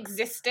not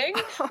existing.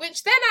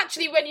 Which then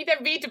actually, when you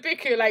then read the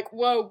book, you're like,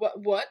 whoa,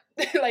 what?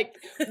 Like,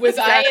 was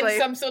I in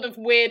some sort of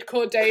weird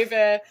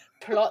Cordova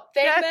plot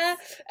thing there?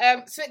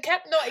 So it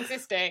kept not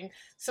existing.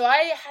 So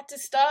I had to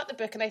start the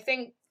book, and I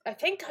think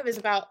I was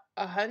about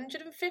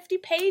 150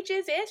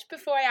 pages-ish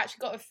before I actually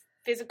got a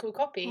physical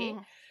copy.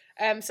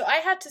 So I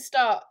had to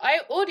start... I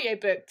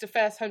audiobooked the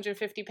first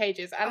 150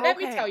 pages, and let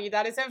me tell you,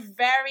 that is a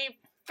very,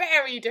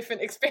 very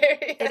different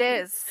experience. It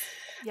is.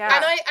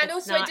 Yeah. And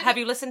also, have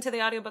you listened to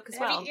the audiobook as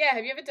well?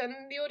 Have you ever done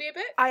the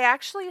audiobook? I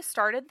actually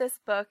started this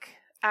book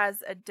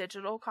as a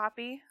digital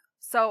copy.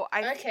 So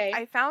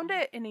I found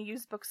it in a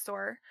used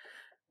bookstore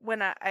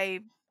when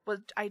I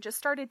just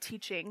started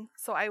teaching,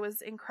 so I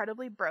was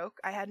incredibly broke.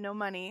 I had no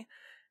money,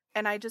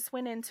 and I just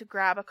went in to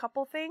grab a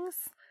couple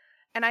things,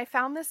 and I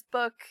found this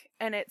book,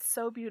 and it's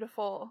so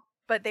beautiful,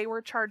 but they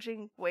were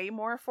charging way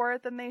more for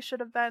it than they should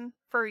have been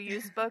for a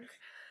used book.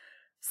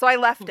 So I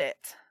left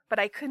it, but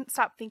I couldn't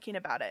stop thinking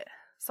about it.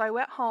 So I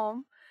went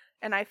home,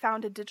 and I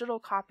found a digital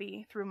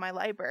copy through my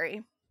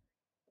library.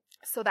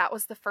 So that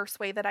was the first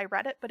way that I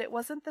read it, but it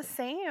wasn't the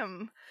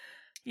same.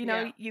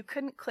 You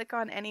couldn't click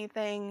on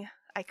anything.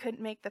 I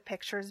couldn't make the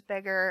pictures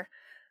bigger.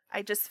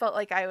 I just felt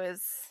like I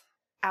was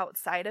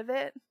outside of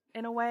it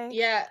in a way.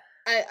 Yeah,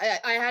 I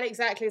had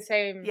exactly the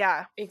same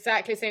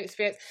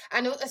experience.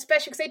 And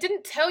especially because they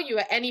didn't tell you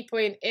at any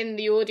point in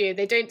the audio,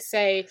 they don't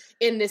say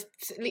in this,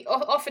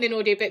 often in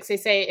audiobooks they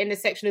say in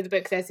this section of the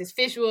book there's this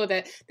visual,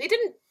 that they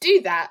didn't do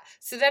that.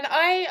 So then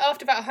I,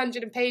 after about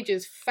 100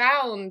 pages,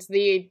 found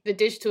the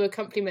digital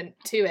accompaniment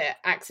to it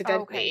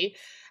accidentally.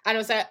 And I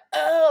was like,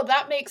 oh,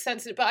 that makes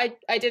sense. But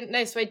I didn't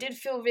know, so I did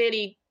feel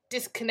really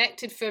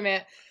disconnected from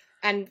it,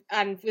 and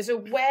was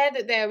aware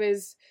that there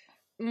was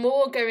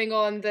more going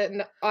on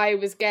than I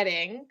was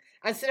getting.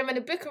 And so then when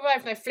the book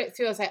arrived and I flipped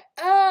through, I was like,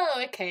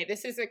 oh, okay,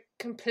 this is a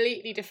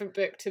completely different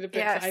book to the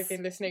book that I've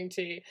been listening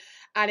to.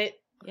 And it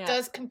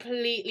does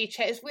completely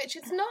change, which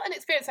is not an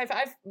experience.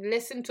 I've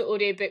listened to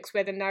audiobooks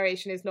where the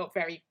narration is not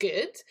very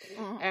good,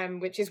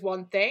 which is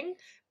one thing.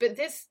 But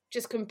this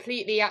just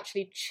completely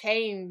actually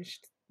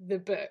changed the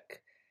book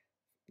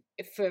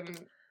from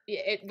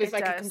it was It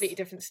like a does. completely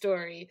different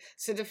story.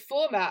 So the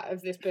format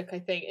of this book, I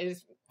think,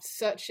 is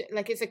such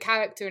like it's a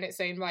character in its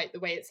own right. The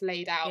way it's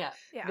laid out,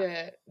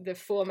 the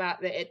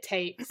format that it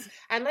takes,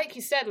 and like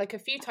you said, like a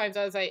few times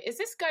I was like, "Is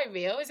this guy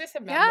real? Is this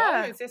a memoir?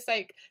 Yeah. Is this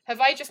like, have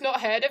I just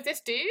not heard of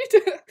this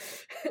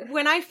dude?"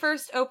 When I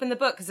first opened the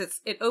book,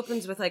 because it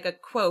opens with like a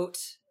quote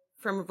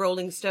from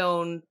Rolling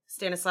Stone,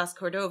 Stanislas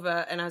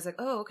Cordova, and I was like,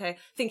 "Oh, okay,"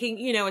 thinking,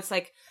 you know, it's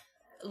like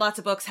lots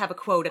of books have a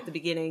quote at the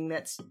beginning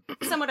that's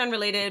somewhat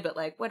unrelated, but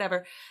like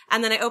whatever.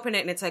 And then I open it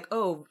and it's like,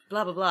 oh,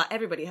 blah, blah, blah.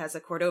 Everybody has a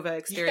Cordova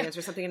experience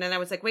or something. And then I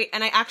was like, wait,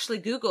 and I actually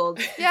Googled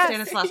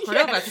Stanislas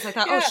Cordova because I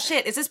thought, oh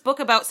shit, is this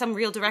book about some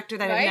real director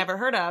that I've never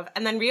heard of?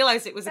 And then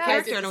realized it was a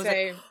character and I was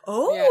like,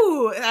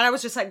 oh, and I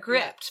was just like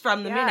gripped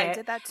from the minute. I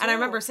did that too. And I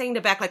remember saying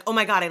to Beck, like, oh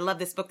my God, I love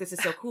this book. This is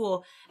so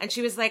cool. And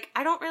she was like,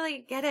 I don't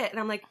really get it. And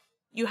I'm like,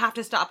 you have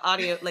to stop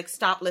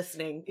stop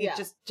listening. You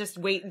just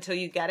wait until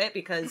you get it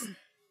because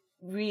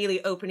really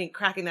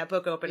cracking that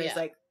book open is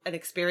like an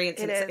experience.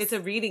 It's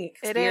a reading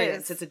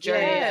experience. It's a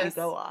journey that you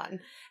go on.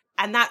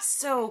 And that's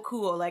so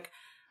cool. Like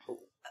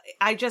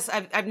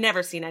I've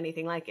never seen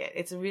anything like it.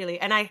 It's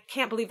really, and I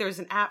can't believe there's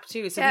an app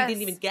too. So we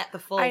didn't even get the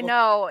full. I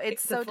know,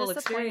 it's so full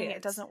disappointing. experience.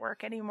 It doesn't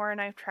work anymore. And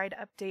I've tried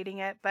updating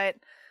it, but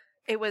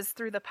it was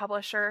through the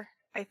publisher,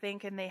 I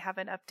think, and they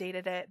haven't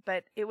updated it,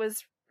 but it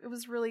was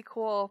really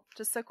cool.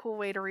 Just a cool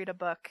way to read a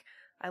book.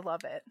 I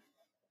love it.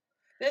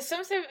 There's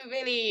something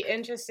really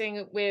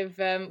interesting with,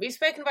 we've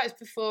spoken about this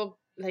before,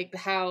 like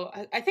how,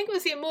 I think it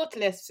was the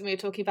Immortalists, and we were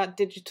talking about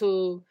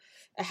digital,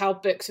 how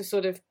books have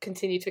sort of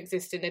continued to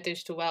exist in a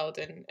digital world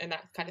and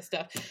that kind of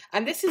stuff.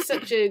 And this is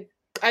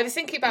I was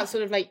thinking about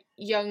sort of like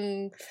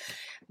young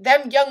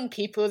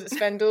people that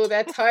spend all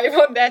their time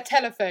on their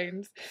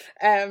telephones,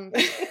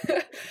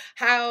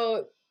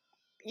 how,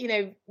 you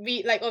know,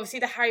 like obviously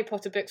the Harry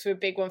Potter books were a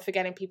big one for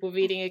getting people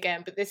reading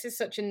again, but this is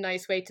such a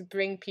nice way to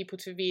bring people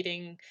to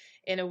reading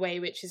in a way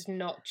which is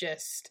not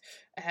just,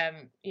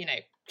 you know,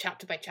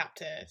 chapter by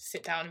chapter,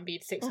 sit down and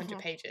read 600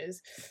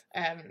 pages.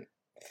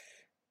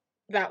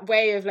 That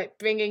way of like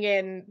bringing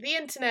in the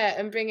internet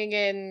and bringing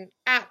in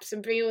apps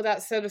and bringing all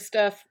that sort of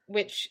stuff,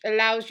 which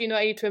allows you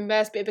not only to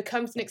immerse, but it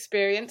becomes an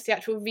experience. The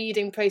actual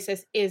reading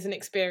process is an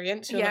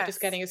experience. You're not just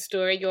getting a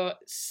story, you're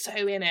so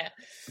in it.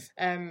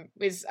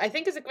 Which I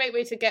think is a great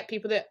way to get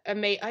people that are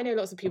I know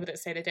lots of people that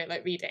say they don't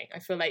like reading. I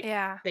feel like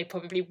they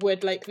probably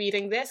would like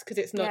reading this because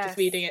it's not just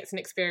reading, it's an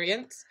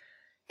experience.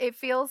 It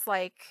feels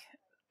like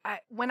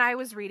when I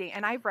was reading,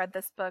 and I've read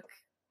this book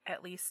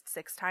at least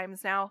 6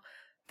 times now,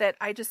 that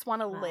I just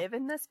want to live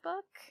in this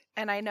book.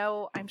 And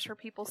I'm sure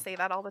people say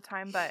that all the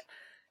time, but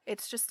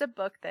it's just a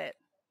book that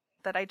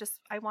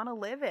I want to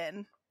live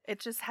in.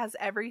 It just has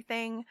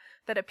everything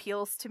that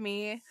appeals to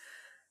me.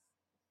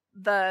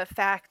 The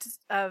fact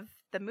of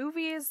the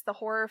movies, the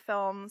horror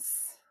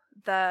films,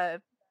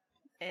 the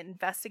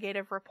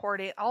investigative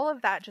reporting, all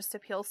of that just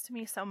appeals to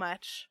me so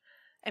much.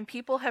 And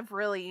people have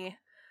really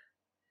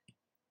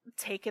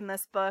taken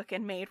this book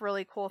and made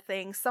really cool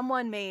things.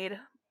 Someone made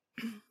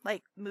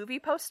like movie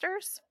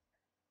posters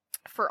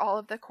for all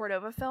of the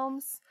Cordova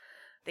films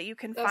that you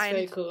can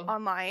find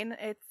online.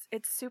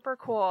 It's super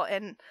cool,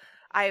 and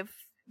I've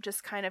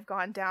just kind of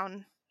gone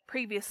down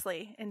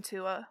previously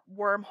into a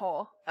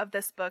wormhole of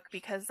this book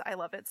because I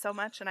love it so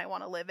much and I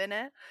want to live in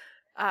it.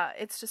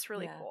 It's just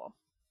really cool.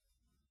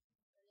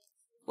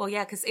 Well,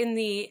 yeah, because in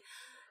the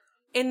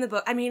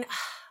book, I mean,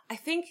 I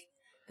think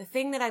the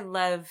thing that I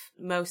love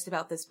most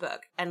about this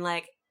book, and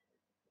like,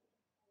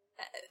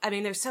 I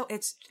mean,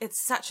 it's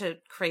such a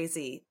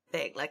crazy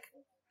thing, like,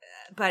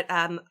 but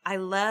I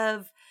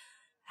love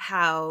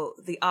how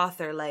the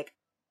author, like,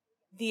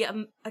 the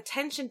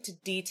attention to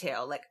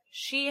detail, like,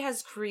 she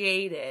has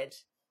created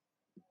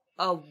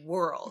a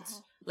world.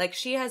 Like,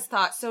 she has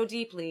thought so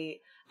deeply.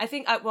 I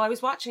think, I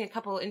was watching a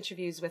couple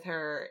interviews with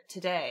her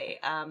today,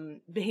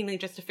 mainly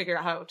just to figure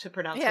out how to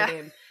pronounce her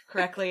name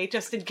correctly,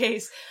 just in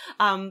case.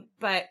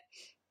 But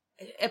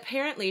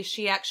apparently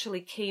she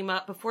actually came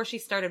up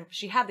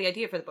she had the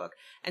idea for the book,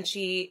 and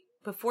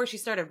before she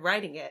started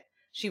writing it,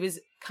 she was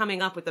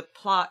coming up with the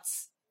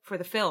plots for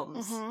the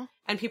films.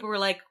 And people were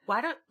like,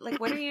 what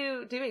are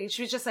you doing?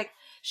 She was just like,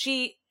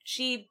 she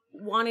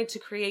wanted to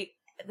create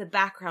the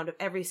background of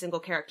every single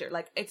character.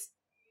 Like,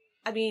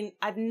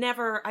 I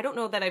don't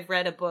know that I've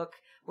read a book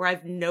where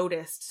I've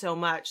noticed so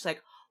much,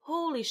 like,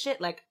 holy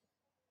shit, like,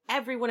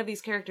 every one of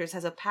these characters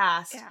has a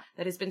past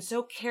that has been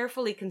so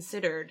carefully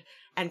considered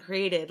and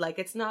created. Like,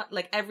 it's not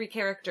like every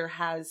character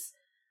has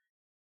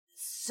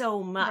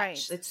so much.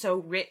 Right. It's so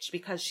rich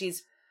because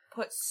she's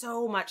put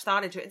so much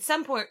thought into it. At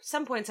some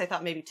points I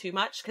thought maybe too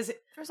much because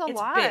it's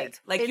lot. Big.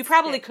 Like, you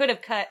probably could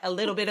have cut a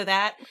little bit of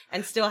that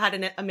and still had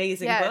an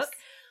amazing book.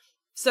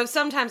 So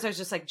sometimes I was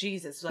just like,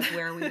 Jesus, like,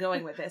 where are we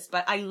going with this?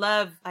 But I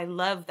love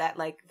that,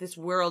 like, this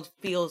world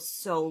feels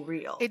so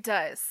real. It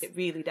does. It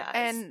really does.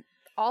 And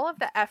all of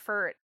the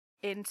effort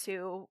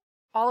into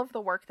all of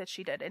the work that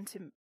she did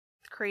into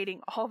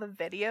creating all the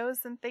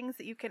videos and things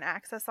that you can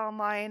access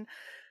online,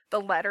 the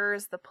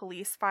letters, the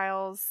police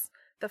files,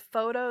 the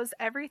photos,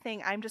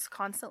 everything. I'm just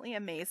constantly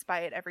amazed by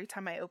it every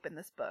time I open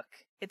this book.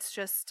 It's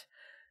just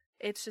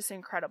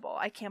incredible.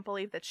 I can't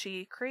believe that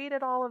she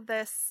created all of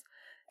this,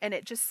 and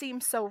it just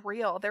seems so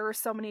real. There were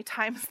so many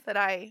times that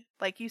I,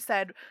 like you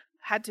said,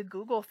 had to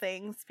Google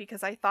things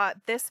because I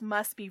thought this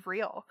must be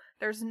real.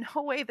 There's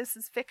no way this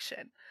is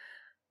fiction.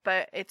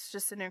 But it's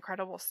just an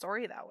incredible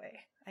story that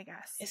way, I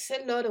guess. It's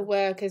a lot of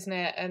work, isn't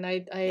it? And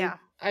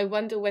I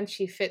wonder when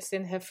she fits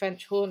in her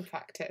French horn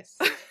practice.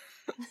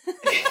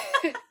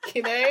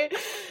 You know?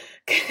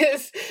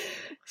 Because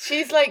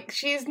she hasn't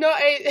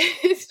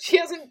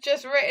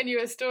just written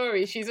you a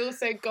story. She's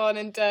also gone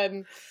and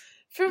done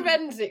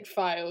forensic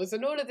files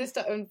and all of this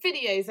stuff, and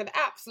videos and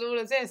apps and all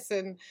of this,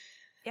 and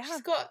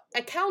she's got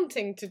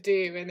accounting to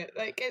do, and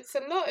it's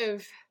a lot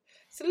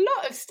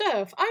of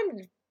stuff.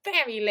 I'm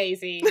very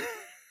lazy,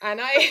 and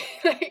I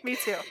me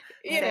too.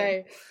 You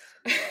know,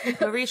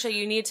 Marisha,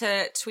 you need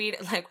to tweet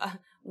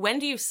when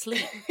do you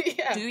sleep?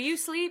 Yeah. Do you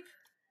sleep?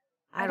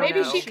 I don't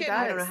know.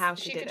 I don't know how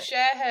she could did it.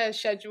 share her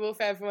schedule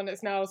for everyone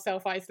that's now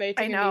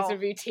self-isolating and know. needs a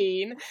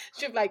routine.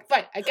 She'd be like,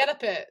 right, I get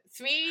up at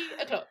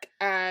 3:00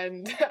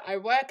 and I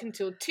work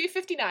until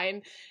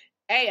 2:59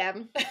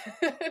 a.m.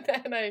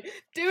 Then I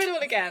do it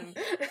all again.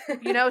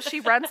 You know, she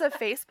runs a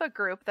Facebook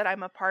group that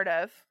I'm a part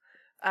of,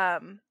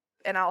 and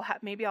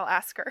maybe I'll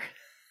ask her.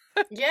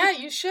 Yeah,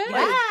 you should.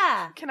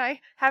 Yeah. Can I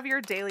have your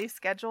daily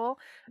schedule?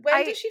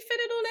 When does she fit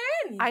it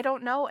all in? I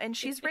don't know. And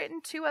she's written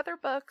 2 other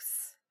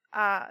books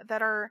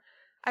that are,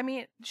 I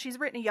mean, she's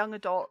written a young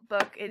adult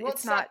book. What's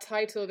it's not that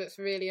title that's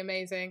really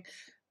amazing?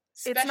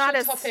 It's not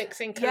as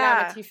Topics in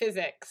Calamity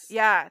Physics.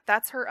 Yeah,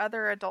 that's her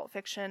other adult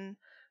fiction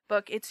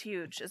book. It's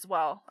huge as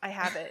well. I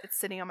have it. It's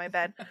sitting on my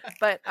bed.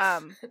 But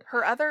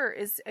her other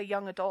is a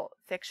young adult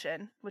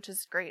fiction, which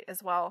is great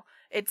as well.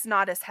 It's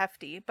not as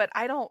hefty, but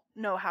I don't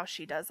know how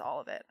she does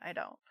all of it. I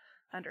don't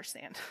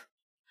understand.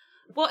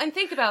 Well, and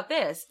think about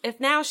this.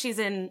 If now she's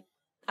in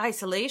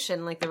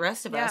isolation like the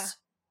rest of us,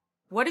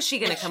 what is she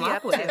going to come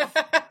up with?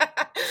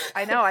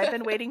 I know. I've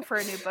been waiting for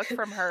a new book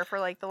from her for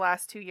like the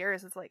last 2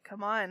 years. It's like,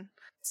 come on.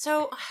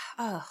 So,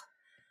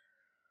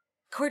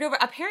 Cordova,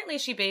 apparently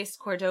she based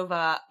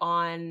Cordova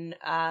on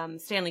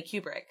Stanley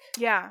Kubrick.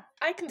 Yeah.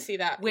 I can see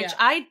that. Which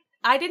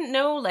I didn't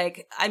know,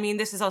 like, I mean,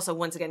 this is also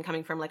once again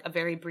coming from like a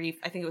very brief,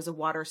 I think it was a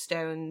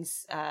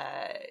Waterstones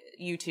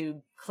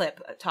YouTube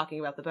clip talking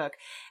about the book.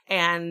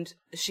 And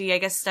she, I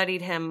guess,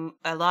 studied him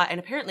a lot. And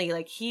apparently,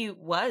 like, he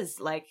was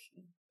like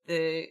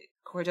the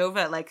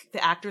Cordova, like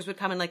the actors would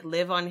come and like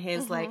live on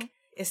his like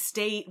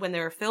estate when they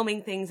were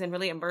filming things and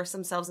really immerse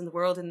themselves in the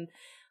world. And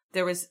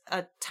there was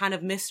a ton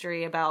of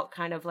mystery about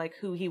kind of like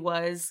who he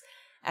was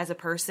as a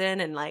person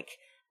and like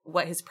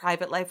what his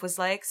private life was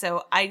like.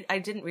 So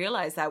I didn't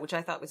realize that, which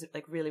I thought was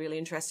like really, really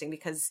interesting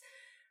because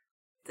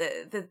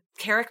the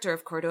character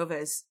of Cordova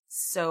is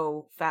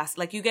so fast.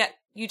 Like you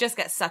just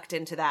get sucked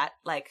into that,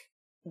 like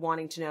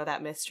wanting to know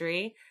that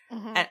mystery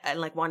and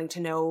like wanting to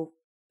know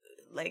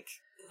like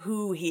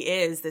who he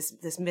is,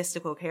 this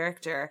mystical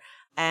character.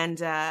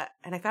 And I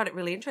found it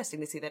really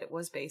interesting to see that it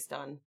was based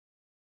on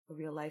a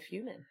real life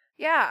human.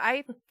 Yeah,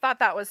 I thought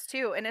that was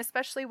too. And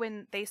especially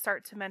when they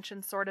start to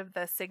mention sort of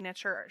the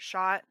signature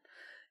shot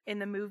in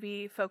the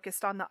movie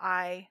focused on the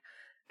eye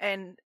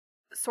and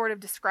sort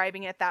of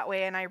describing it that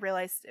way. And I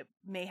realized it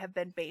may have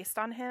been based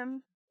on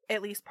him,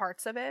 at least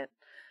parts of it.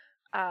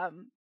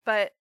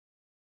 But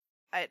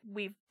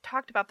we've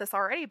talked about this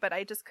already, but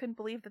I just couldn't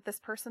believe that this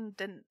person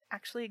didn't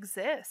actually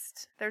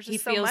exist. There's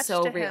just so much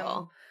to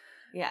real.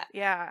 him. Yeah.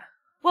 Yeah.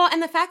 Well,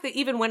 and the fact that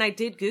even when I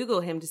did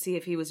Google him to see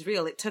if he was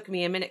real, it took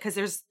me a minute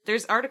because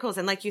there's articles.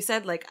 And like you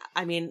said, like,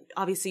 I mean,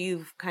 obviously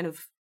you've kind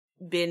of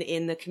been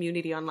in the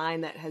community online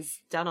that has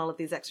done all of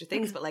these extra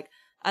things, but like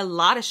a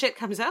lot of shit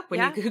comes up when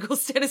you Google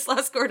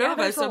Stanislas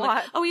Cordova. Yeah, so I'm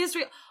like, oh, he is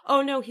real.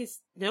 Oh no,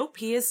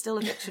 he is still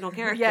a fictional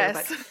character,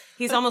 Yes. but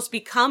he's almost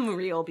become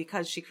real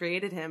because she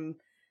created him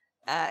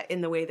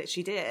in the way that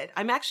she did.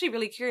 I'm actually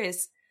really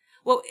curious.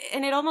 Well,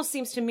 and it almost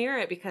seems to mirror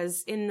it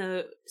because in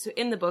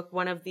the book,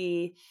 one of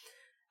the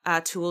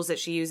tools that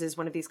she uses,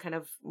 one of these kind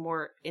of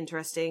more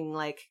interesting,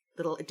 like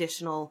little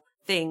additional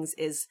things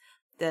is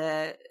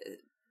the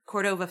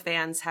Cordova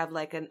fans have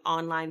like an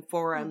online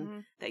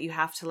forum that you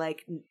have to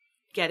like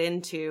get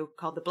into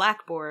called the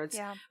Blackboards,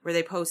 where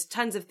they post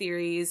tons of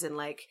theories and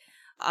like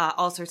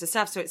all sorts of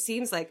stuff. So it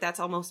seems like that's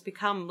almost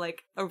become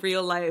like a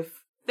real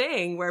life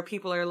thing where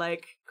people are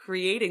like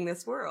creating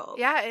this world.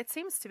 Yeah, it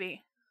seems to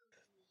be.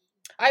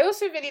 I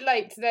also really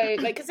liked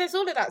because there's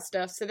all of that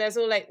stuff. So there's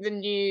all like the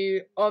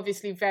new,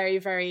 obviously very,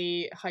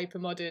 very hyper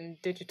modern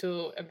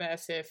digital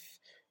immersive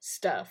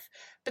stuff.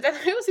 But then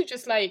I also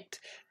just liked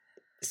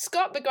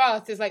Scott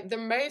McGrath is like the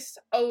most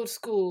old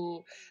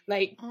school,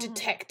 like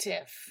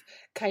detective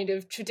kind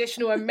of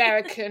traditional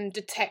American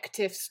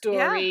detective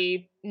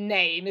story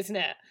name, isn't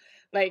it?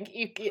 Like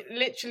you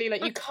literally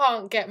like you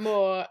can't get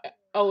more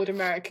old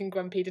American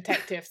grumpy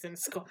detectives than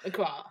Scott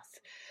McGrath.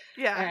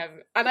 Yeah.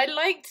 And I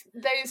liked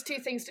those two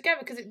things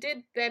together because it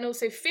did then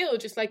also feel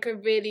just like a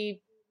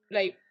really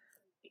like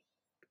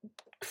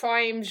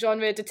crime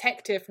genre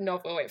detective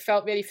novel. It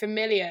felt really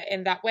familiar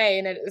in that way,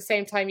 and at the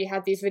same time you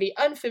had these really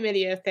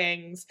unfamiliar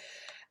things,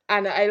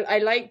 and I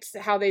liked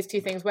how those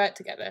two things worked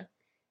together.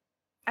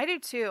 I do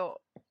too.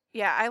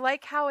 Yeah, I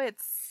like how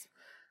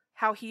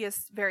he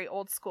is very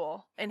old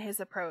school in his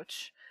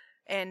approach,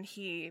 and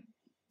he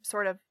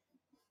sort of,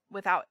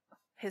 without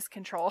his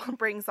control,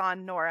 brings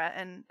on Nora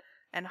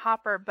and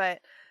Hopper, but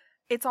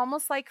it's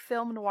almost like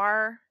film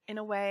noir in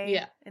a way.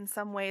 Yeah. In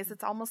some ways,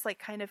 it's almost like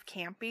kind of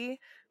campy,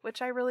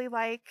 which I really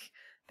like.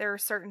 There are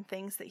certain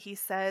things that he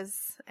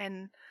says,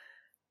 and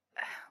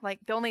like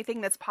the only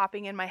thing that's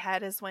popping in my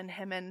head is when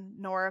him and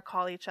Nora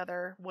call each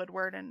other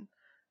Woodward and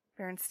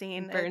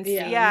Bernstein.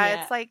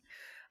 Yeah, it's like,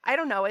 I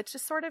don't know, it's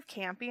just sort of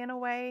campy in a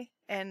way,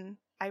 and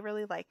I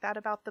really like that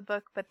about the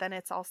book, but then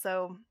it's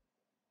also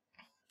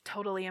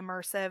totally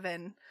immersive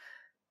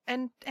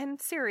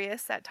and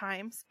serious at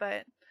times,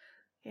 but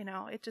you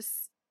know, it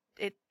just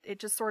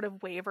sort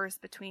of wavers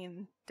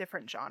between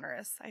different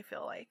genres, I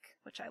feel like,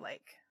 which I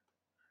like.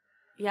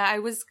 Yeah, I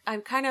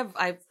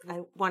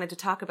wanted to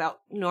talk about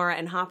Nora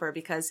and Hopper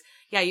because,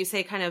 yeah, you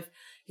say kind of,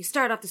 you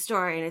start off the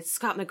story and it's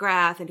Scott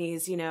McGrath and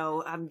he's, you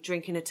know, I'm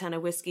drinking a ton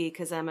of whiskey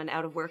because I'm an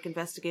out-of-work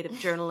investigative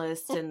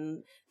journalist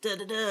and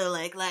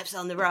like life's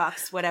on the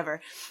rocks,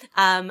 whatever.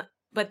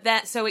 But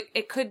that, so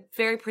it could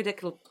very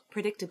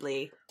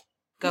predictably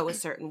go a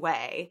certain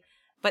way.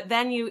 But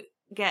then you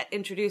get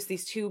introduced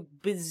these two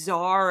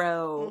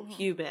bizarro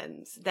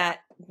humans that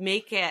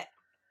make it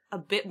a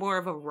bit more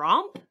of a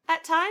romp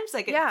at times.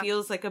 Like it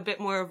feels like a bit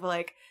more of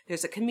like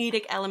there's a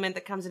comedic element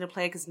that comes into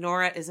play because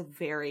Nora is a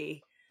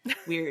very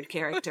weird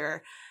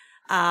character.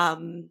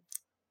 And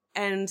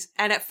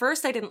at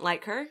first I didn't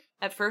like her.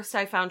 At first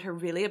I found her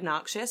really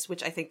obnoxious,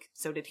 which I think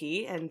so did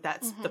he, and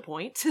that's the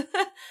point.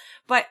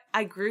 But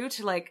I grew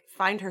to like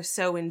find her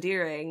so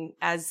endearing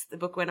as the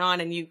book went on,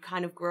 and you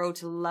kind of grow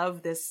to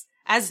love this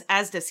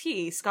as does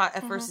he. Scott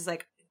at first is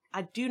like,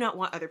 I do not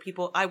want other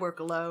people. I work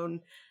alone.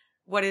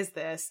 What is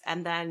this?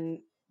 And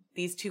then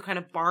these two kind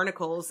of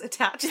barnacles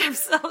attach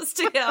themselves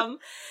to him.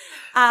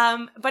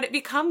 But it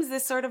becomes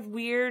this sort of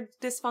weird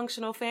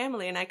dysfunctional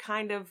family. And I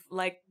kind of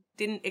like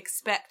didn't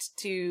expect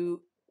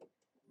to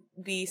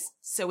be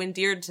so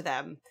endeared to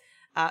them,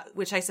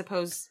 which I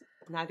suppose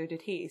neither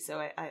did he. So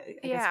I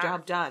guess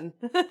job done.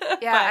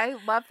 Yeah, I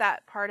love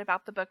that part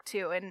about the book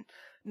too. And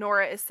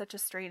Nora is such a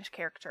strange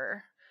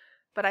character,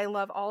 but I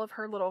love all of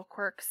her little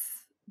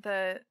quirks,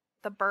 the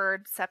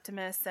bird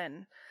Septimus,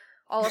 and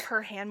all of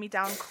her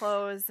hand-me-down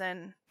clothes,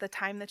 and the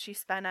time that she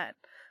spent at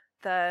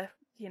the,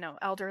 you know,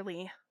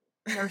 elderly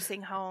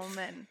nursing home,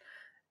 and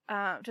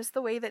just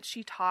the way that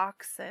she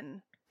talks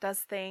and does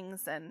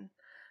things. And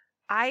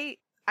I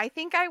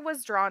think I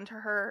was drawn to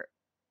her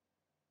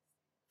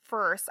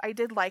first. I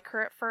did like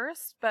her at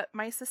first, but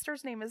my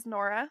sister's name is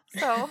Nora,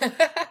 so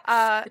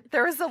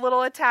there was a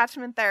little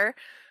attachment there.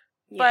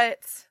 Yeah.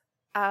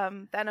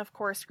 But then, of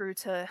course, grew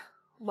to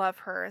love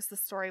her as the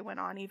story went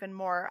on even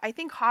more. I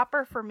think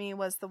Hopper for me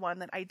was the one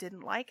that I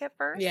didn't like at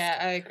first. Yeah,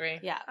 I agree.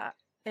 Yeah,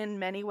 in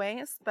many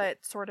ways,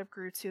 but sort of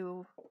grew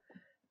to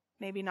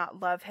maybe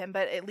not love him,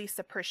 but at least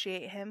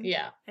appreciate him.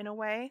 Yeah, in a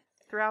way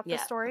throughout the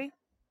story.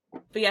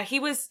 But yeah,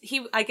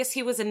 I guess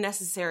he was a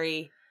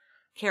necessary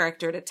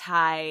character to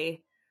tie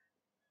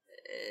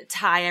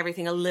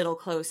everything a little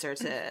closer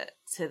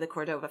to the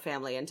Cordova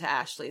family and to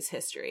Ashley's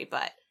history.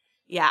 But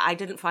yeah, I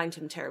didn't find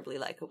him terribly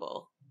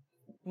likable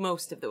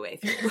most of the way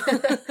through.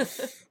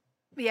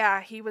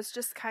 Yeah, he was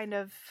just kind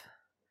of,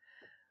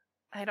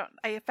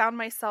 I found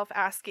myself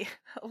asking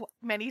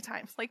many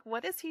times, like,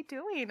 what is he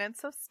doing?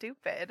 It's so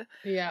stupid.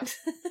 Yeah.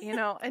 You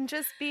know, and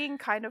just being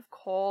kind of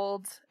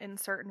cold in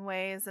certain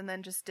ways and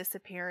then just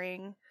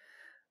disappearing.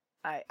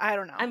 I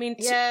don't know. I mean,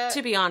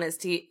 to be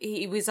honest,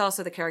 he was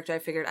also the character I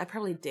figured I'd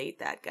probably date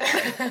that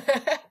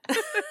guy.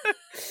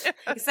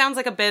 He sounds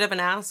like a bit of an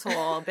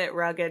asshole, a bit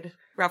rugged,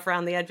 rough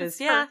around the edges.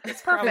 Yeah,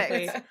 it's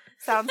perfect.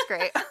 Sounds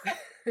great.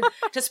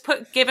 Just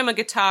give him a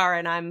guitar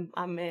and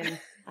I'm in.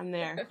 I'm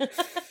there.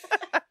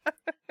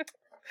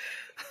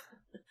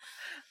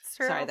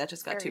 Sorry, that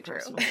just got too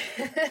personal.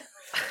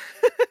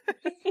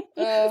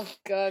 Oh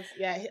God,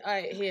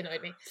 yeah, he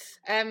annoyed me.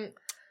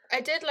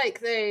 I did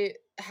like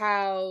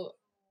how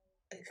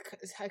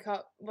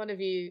one of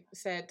you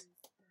said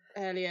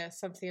earlier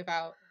something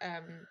about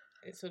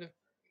it's sort of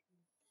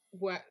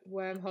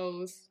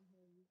wormholes,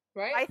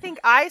 right? I think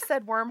I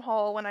said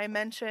wormhole when I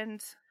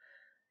mentioned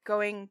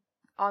going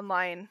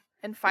online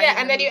and finding.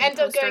 Yeah, and then you end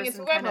up going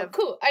into wormhole.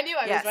 Cool, I knew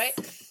I was right.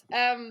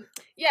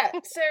 Yeah,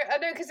 so I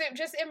know because it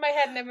just in my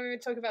head, and then we were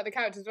talking about the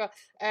characters as well.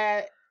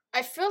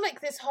 I feel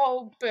like this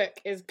whole book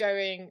is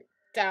going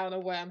down a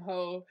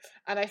wormhole,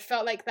 and I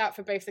felt like that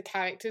for both the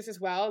characters as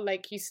well.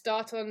 Like you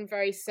start on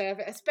very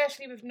surface,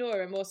 especially with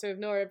Nora, more so with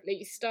Nora. Like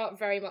you start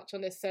very much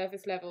on this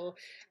surface level,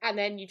 and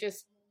then you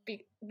just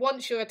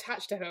once you're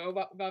attached to her,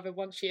 or rather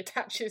once she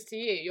attaches to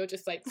you, you're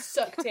just like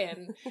sucked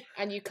in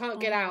and you can't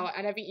get out,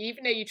 and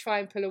even though you try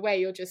and pull away,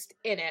 you're just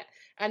in it.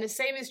 And the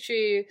same is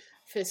true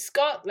for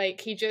Scott.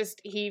 Like he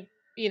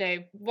you know,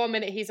 1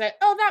 minute he's like,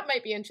 oh, that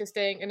might be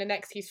interesting, and the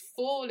next he's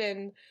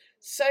fallen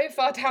so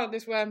far down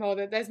this wormhole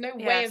that there's no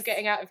way of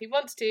getting out if he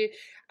wants to.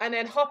 And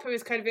then Hopper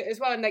is kind of it as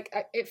well, and like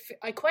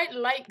I quite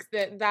like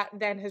that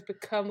then has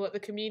become what the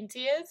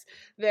community is,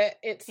 that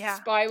it's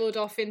spiraled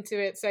off into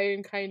its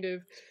own kind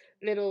of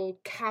little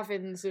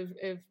caverns of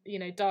you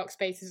know, dark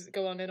spaces that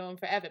go on and on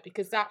forever,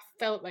 because that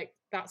felt like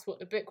that's what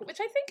the book, which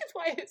I think is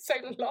why it's so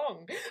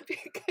long,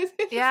 because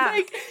it's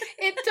like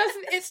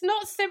it's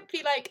not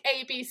simply like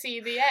A, B, C,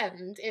 the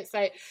end. It's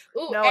like,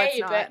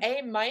 A, but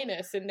A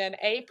minus, and then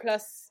A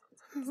plus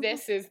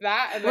this is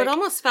that. And well, it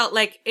almost felt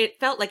like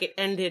it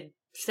ended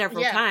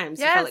several times.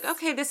 Yes. It felt like,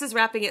 okay, this is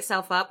wrapping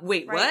itself up.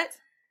 Wait, what?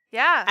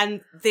 Yeah.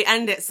 And the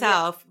end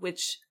itself,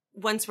 which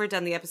once we're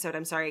done the episode,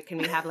 I'm sorry, can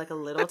we have like a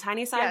little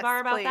tiny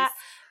sidebar about that?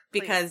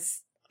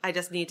 Because I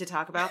just need to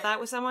talk about that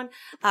with someone.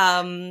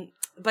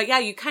 But yeah,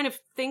 you kind of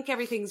think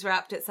everything's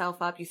wrapped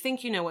itself up. You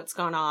think you know what's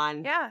going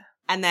on. Yeah.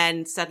 And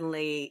then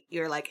suddenly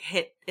you're like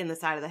hit in the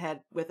side of the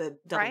head with a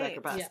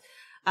double-decker bus.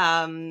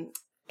 Yeah.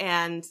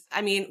 And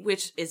I mean,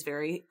 which is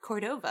very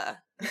Cordova.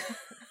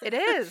 It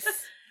is.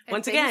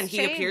 Once again,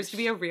 he appears to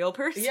be a real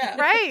person. Yeah.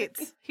 Right.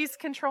 He's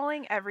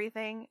controlling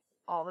everything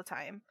all the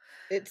time.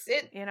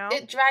 You know,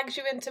 it drags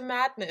you into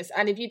madness,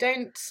 and if you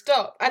don't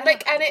stop, and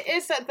it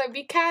is that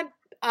we can.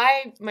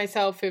 I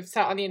myself have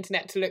sat on the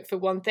internet to look for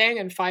one thing,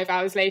 and 5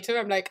 hours later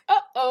I'm like,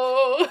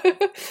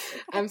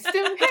 I'm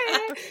still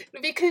here.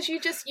 Because you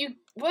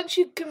once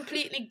you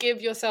completely give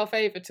yourself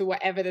over to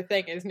whatever the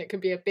thing is, and it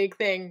can be a big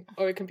thing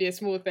or it can be a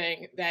small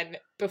thing, then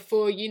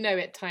before you know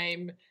it,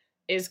 time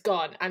is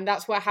gone. And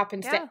that's what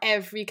happens to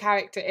every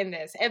character in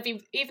this.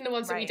 Even the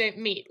ones that we don't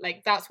meet,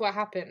 like, that's what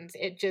happens.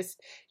 It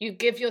just, you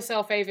give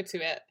yourself over to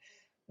it,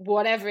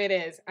 whatever it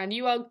is, and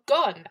you are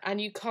gone and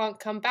you can't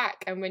come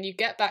back. And when you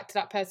get back to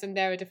that person,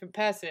 they're a different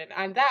person.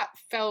 And that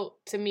felt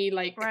to me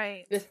like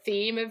the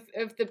theme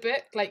of the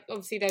book. Like,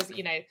 obviously there's,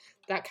 you know,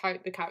 that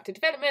the character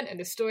development and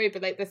the story,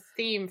 but like the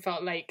theme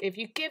felt like if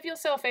you give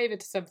yourself over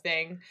to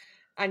something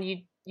and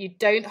you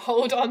don't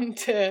hold on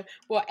to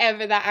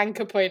whatever that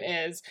anchor point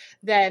is,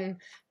 then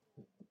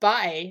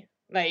bye,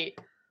 like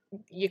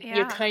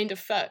you're kind of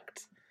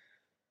fucked.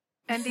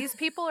 And these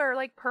people are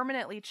like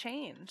permanently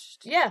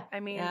changed. Yeah. I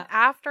mean,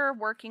 after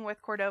working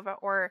with Cordova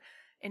or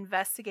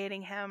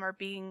investigating him or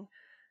being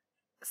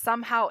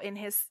somehow in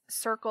his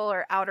circle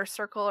or outer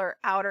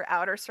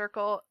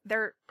circle,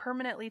 they're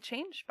permanently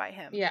changed by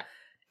him. Yeah.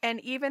 And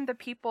even the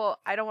people,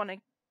 I don't want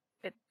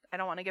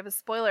to give a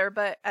spoiler,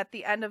 but at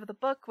the end of the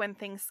book, when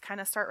things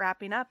kind of start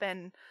wrapping up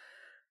and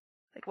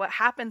like what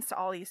happens to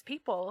all these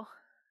people,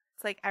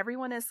 it's like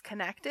everyone is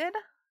connected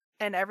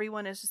and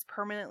everyone is just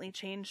permanently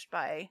changed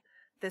by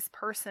this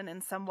person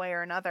in some way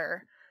or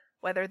another,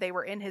 whether they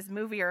were in his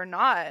movie or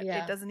not.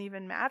 It doesn't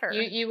even matter.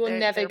 You will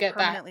never get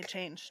permanently back.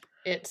 Changed.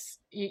 It's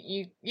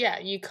you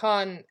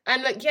can't.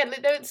 And like there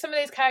were some of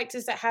those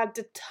characters that had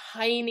the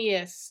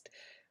tiniest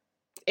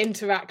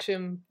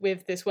interaction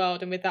with this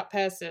world and with that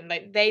person,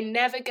 like they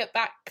never get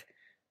back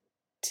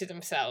to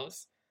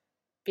themselves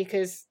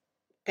because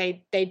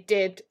they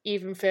did,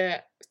 even for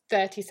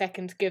 30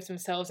 seconds, give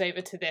themselves over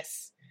to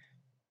this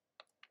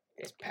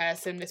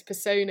person, this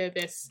persona,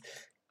 this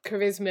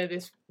charisma,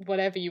 this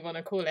whatever you want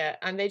to call it,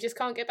 and they just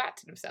can't get back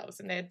to themselves,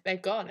 and they're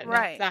gone, and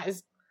that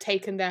has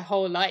taken their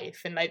whole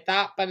life. And like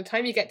that, by the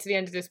time you get to the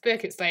end of this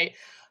book, it's like,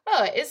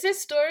 oh, is this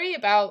story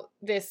about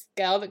this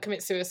girl that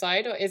commits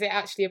suicide, or is it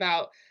actually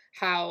about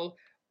how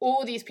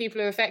all these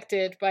people are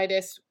affected by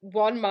this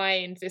one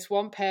mind, this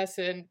one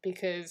person,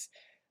 because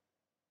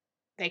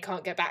they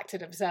can't get back to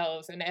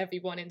themselves, and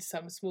everyone in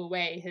some small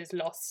way has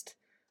lost,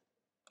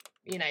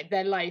 you know,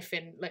 their life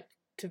in like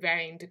to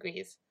varying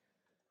degrees.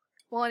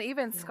 Well, and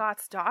even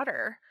Scott's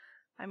daughter,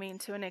 I mean,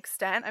 to an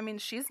extent, I mean,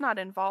 she's not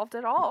involved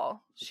at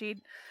all.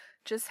 She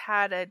just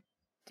had a,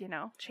 you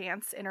know,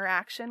 chance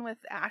interaction with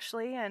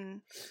Ashley,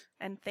 and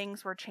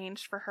things were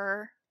changed for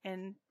her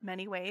in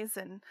many ways,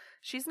 and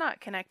she's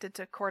not connected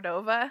to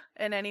Cordova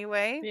in any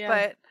way,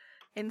 but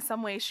in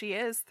some way she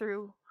is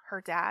through her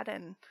dad,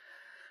 and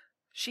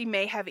she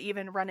may have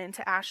even run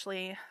into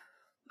Ashley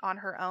on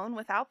her own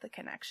without the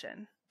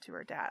connection to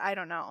her dad. I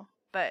don't know,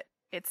 but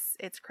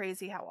it's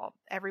crazy how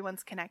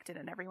everyone's connected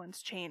and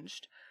everyone's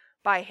changed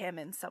by him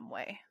in some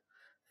way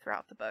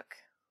throughout the book.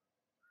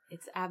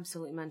 It's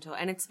absolutely mental,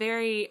 and it's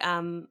very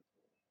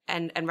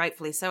and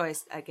rightfully so,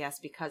 I guess,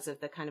 because of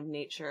the kind of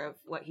nature of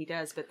what he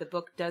does. But the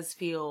book does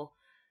feel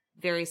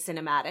very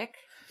cinematic,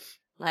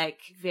 like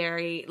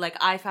very, like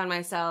I found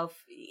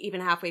myself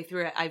even halfway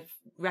through it. I've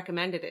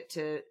recommended it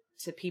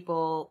to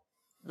people,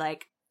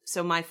 like,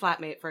 so my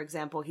flatmate, for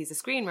example, he's a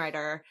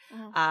screenwriter.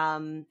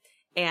 Mm-hmm.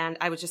 And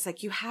I was just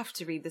like, you have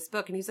to read this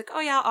book. And he's like, oh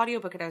yeah, I'll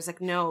audiobook it. I was like,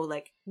 no,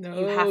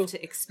 you have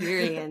to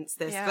experience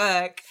this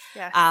book.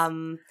 Yes.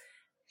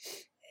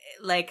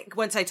 Like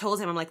once I told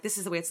him, I'm like, this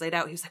is the way it's laid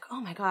out. He was like, oh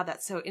my God,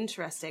 that's so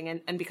interesting.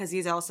 And because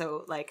he's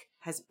also like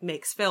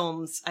makes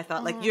films, I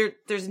thought like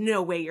there's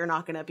no way you're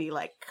not going to be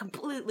like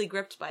completely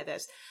gripped by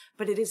this,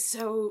 but it is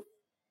so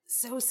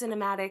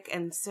cinematic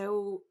and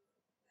so,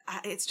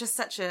 it's just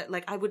such a,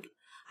 like,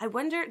 I I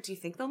wonder, do you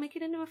think they'll make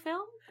it into a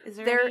film? Is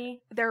there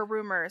There are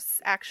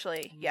rumors,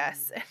 actually.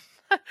 Yes.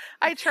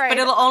 I tried. But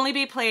it'll only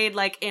be played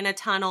like in a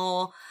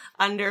tunnel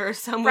under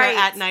somewhere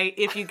at night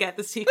if you get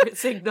the secret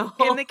signal.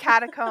 In the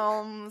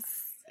catacombs,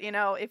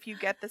 if you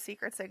get the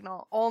secret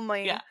signal.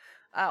 Only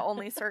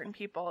certain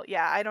people.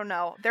 Yeah, I don't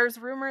know. There's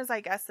rumors,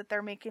 I guess, that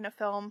they're making a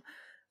film.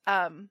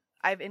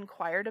 I've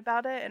inquired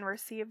about it and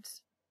received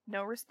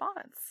no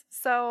response.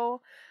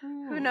 So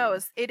who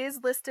knows? It is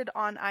listed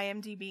on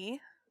IMDb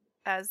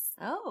as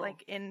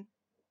like in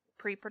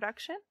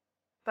pre-production.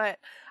 But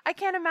I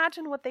can't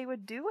imagine what they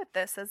would do with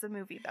this as a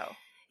movie, though.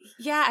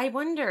 Yeah, I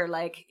wonder,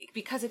 like,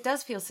 because it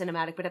does feel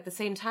cinematic, but at the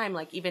same time,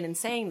 like, even in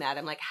saying that,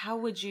 I'm like, how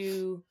would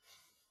you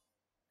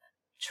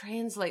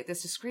translate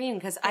this to screen?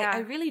 Because I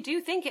really do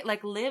think it,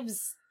 like,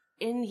 lives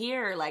in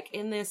here, like,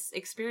 in this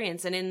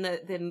experience and in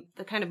the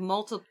kind of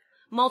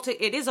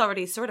it is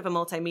already sort of a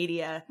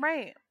multimedia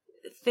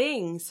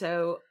thing,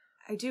 so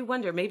I do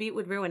wonder, maybe it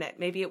would ruin it.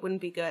 Maybe it wouldn't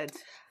be good.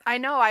 I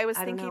know, I was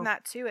thinking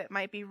that, too. It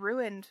might be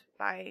ruined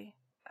by...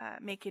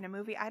 making a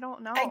movie. I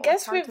don't know. I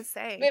guess it's hard to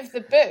say. With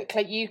the book,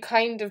 like, you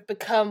kind of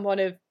become one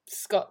of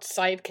Scott's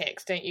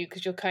sidekicks, don't you?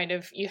 Because you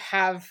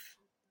have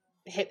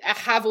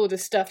all the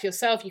stuff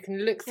yourself. You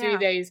can look through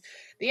the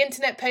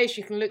internet posts,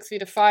 you can look through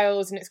the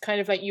files, and it's kind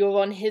of like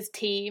you're on his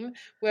team.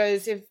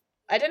 Whereas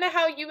I don't know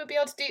how you would be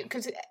able to do,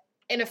 because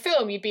in a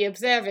film you'd be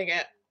observing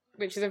it,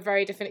 which is a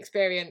very different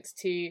experience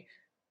to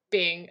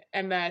being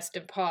immersed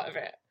and part of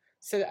it.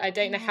 So I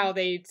don't know how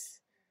they'd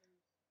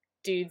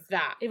do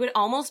that. It would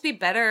almost be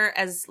better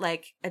as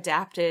like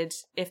adapted,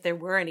 if there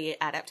were any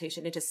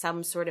adaptation, into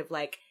some sort of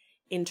like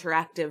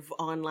interactive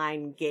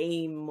online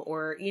game,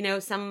 or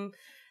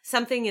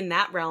something in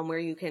that realm where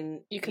you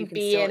can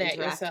be in it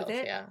yourself.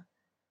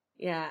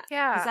 Yeah.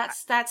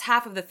 Because that's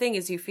half of the thing,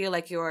 is you feel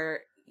like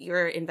you're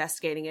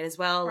investigating it as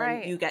well,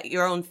 and you get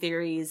your own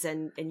theories,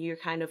 and you're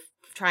kind of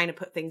trying to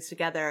put things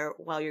together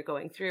while you're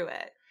going through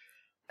it.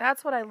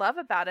 That's what I love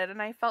about it.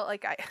 And I felt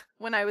like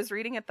when I was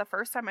reading it the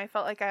first time, I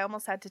felt like I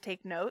almost had to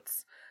take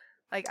notes.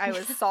 Like I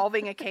was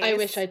solving a case. I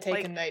wish I'd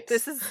taken notes.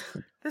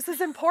 This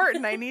is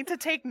important. I need to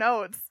take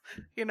notes.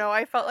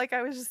 I felt like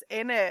I was just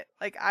in it.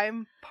 Like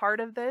I'm part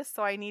of this,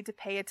 so I need to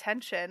pay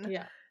attention.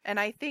 Yeah. And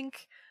I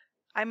think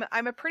I'm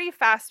a pretty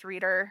fast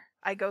reader.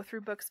 I go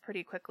through books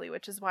pretty quickly,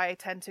 which is why I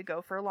tend to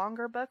go for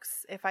longer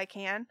books if I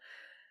can.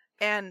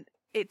 And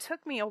it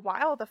took me a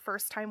while the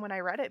first time when I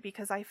read it,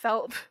 because I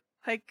felt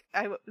like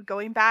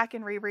going back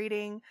and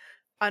rereading,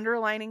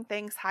 underlining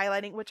things,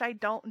 highlighting, which I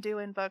don't do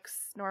in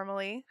books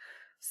normally.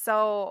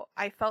 So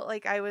I felt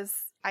like I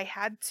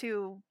had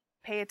to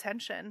pay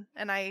attention,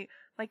 and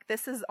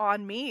this is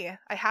on me.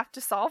 I have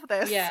to solve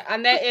this. Yeah,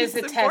 and there is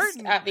a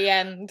test at the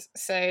end,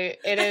 so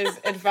it is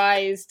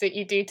advised that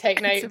you do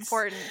take notes. It's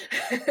important.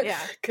 Yeah.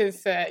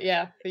 Because,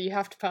 you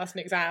have to pass an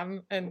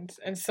exam and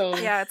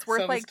solve. Yeah, it's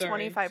worth like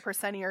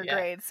 25% of your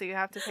grade, so you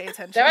have to pay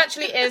attention. There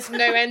actually is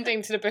no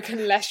ending to the book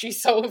unless you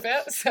solve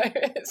it, so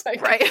it's like,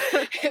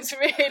 it's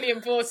really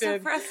important. So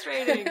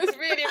frustrating. It's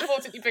really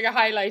important you bring a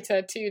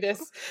highlighter to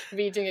this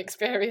reading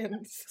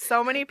experience.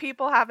 So many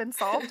people haven't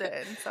solved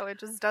it, and so it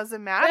just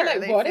doesn't matter. They're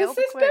like, what is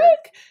this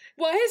book?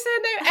 Why is there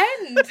no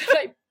end?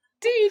 Like,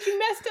 dude, you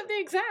messed up the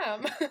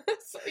exam.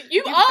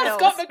 you are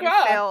Scott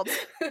McGrath.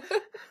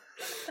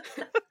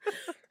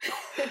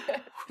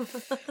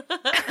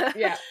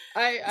 Yeah,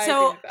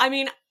 I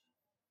mean,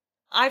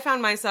 I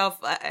found myself,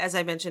 as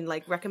I mentioned,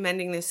 like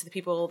recommending this to the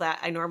people that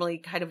I normally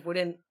kind of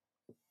wouldn't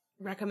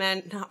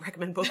not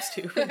recommend books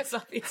to. It's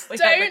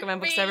obviously I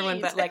recommend books to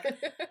everyone, but like,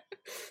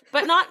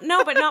 but not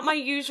my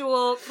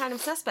usual kind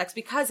of suspects,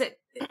 because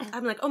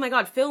I'm like, oh my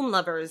god, film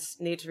lovers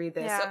need to read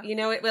this. Yeah.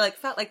 So, it like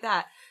felt like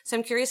that. So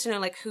I'm curious to know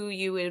like who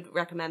you would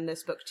recommend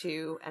this book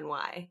to and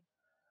why.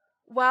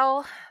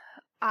 Well,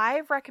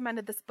 I've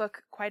recommended this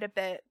book quite a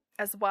bit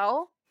as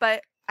well,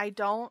 but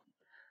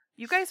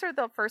you guys are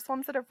the first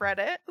ones that have read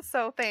it,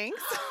 so thanks.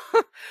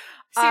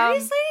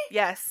 Seriously?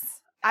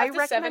 Yes. I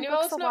recommend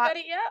books a lot. Not read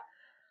it yet?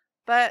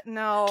 But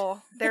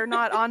no, they're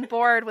not on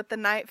board with the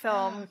Night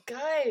film. Oh,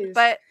 guys.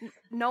 But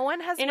no one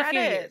has read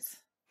it.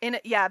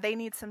 Years. They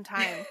need some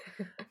time.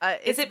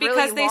 Is it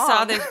because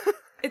really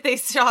they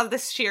saw the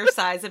sheer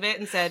size of it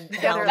and said,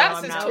 hell no, that's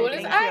I'm as not tall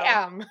reading as it.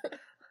 I am.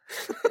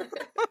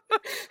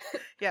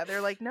 Yeah,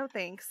 they're like, no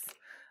thanks.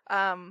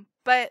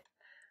 But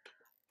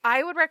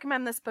I would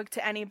recommend this book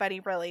to anybody,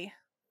 really,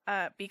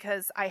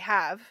 because I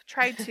have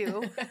tried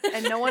to,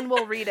 and no one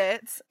will read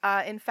it.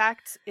 In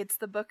fact, it's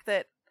the book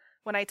that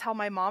when I tell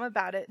my mom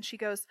about it, and she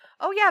goes,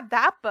 oh yeah,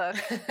 that book.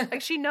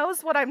 Like, she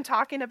knows what I'm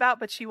talking about,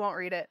 but she won't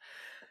read it.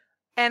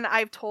 And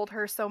I've told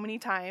her so many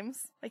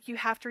times, like, you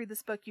have to read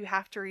this book, you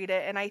have to read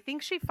it. And I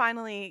think she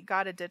finally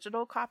got a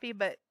digital copy,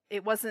 but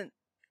it wasn't,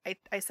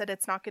 I said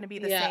it's not going to be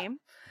the same.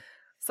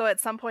 So at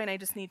some point I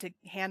just need to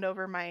hand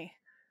over my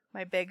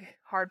big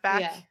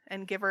hardback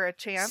and give her a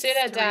chance. Sit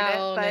her to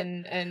down read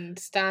it, and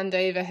stand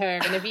over her.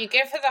 And if you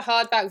give her the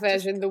hardback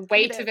version, the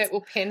weight of it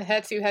will pin her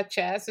to her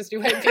chair, so she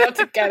won't be able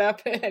to get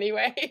up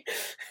anyway.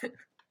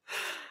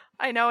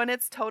 I know, and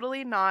it's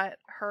totally not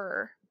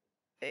her.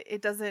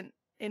 It doesn't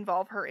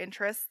involve her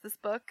interests, this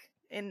book,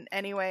 in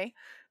any way.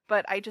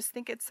 But I just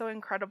think it's so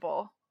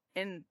incredible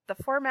in the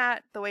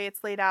format, the way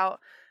it's laid out,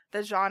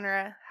 the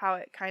genre, how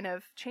it kind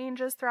of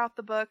changes throughout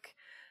the book.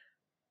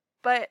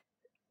 But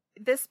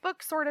this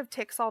book sort of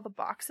ticks all the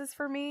boxes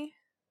for me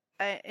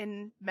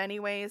in many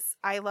ways.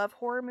 I love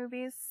horror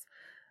movies.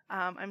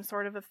 I'm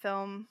sort of a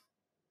film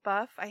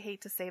buff. I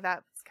hate to say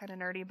that. It's kind of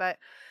nerdy, but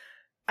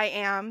I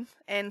am.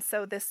 And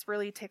so this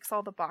really ticks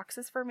all the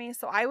boxes for me.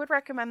 So I would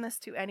recommend this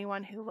to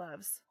anyone who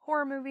loves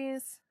horror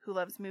movies, who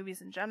loves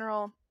movies in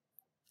general,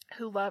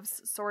 who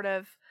loves sort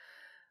of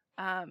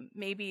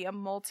maybe a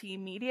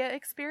multimedia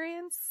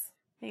experience,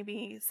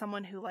 maybe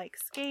someone who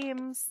likes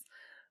games.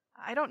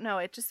 I don't know.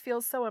 It just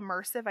feels so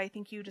immersive. I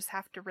think you just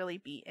have to really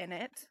be in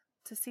it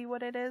to see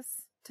what it is,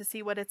 to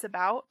see what it's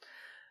about.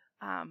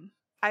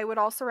 I would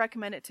also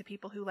recommend it to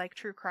people who like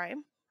true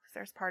crime, because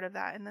there's part of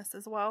that in this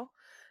as well,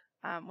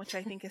 which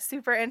I think is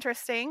super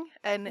interesting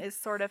and is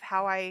sort of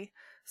how I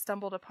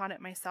stumbled upon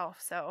it myself.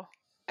 So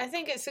I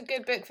think it's a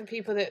good book for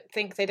people that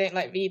think they don't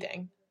like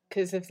reading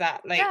because of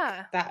that, like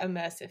that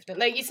immersiveness.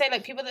 Like you say,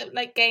 like people that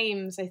like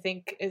games, I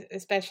think,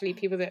 especially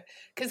people that,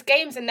 because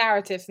games are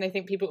narratives, and I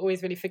think people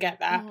always really forget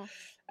that.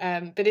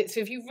 Mm-hmm. But it's,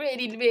 if you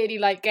really, really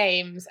like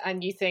games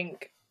and you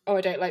think, oh,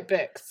 I don't like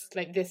books,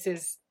 like this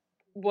is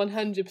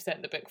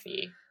 100% the book for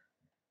you.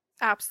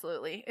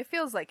 Absolutely. It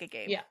feels like a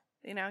game. Yeah.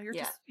 You know,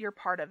 you're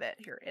part of it.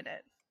 You're in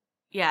it.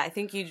 Yeah, I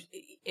think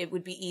it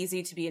would be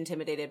easy to be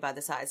intimidated by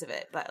the size of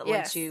it, but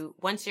once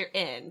you're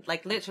in,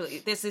 like literally,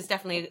 this is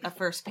definitely a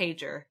first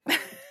pager.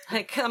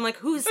 Like I'm like,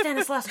 who's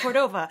Stanislaus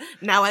Cordova?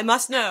 Now I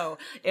must know.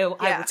 I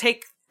will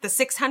take the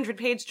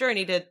 600-page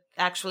journey to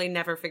actually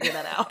never figure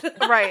that out.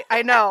 Right.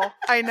 I know.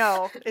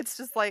 It's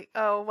just like,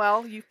 oh,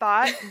 well, you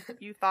thought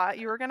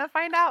you were going to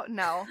find out.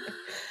 No.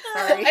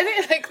 Sorry.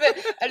 I think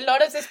like a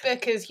lot of this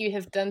book is you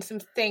have done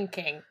some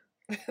thinking.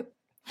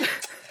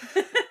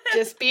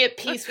 Just be at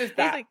peace with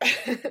that.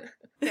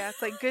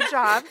 It's like, good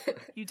job.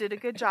 You did a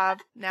good job.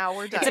 Now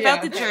we're done. It's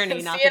about the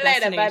journey, not the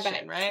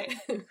destination, right?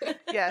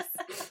 Yes.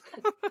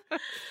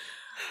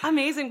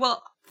 Amazing.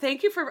 Well,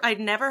 thank you for, I'd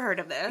never heard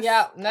of this.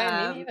 Yeah,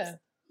 no, me neither.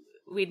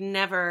 We'd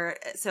never,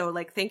 so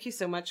like, thank you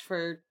so much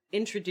for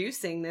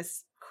introducing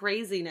this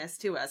craziness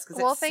to us, because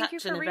it's thank you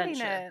such for an reading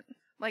adventure. It.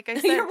 Like I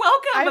said, you're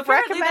welcome. I've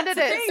Apparently recommended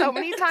it so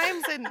many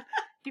times, and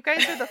you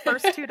guys are the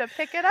first two to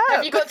pick it up.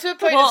 Have you got to a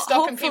point of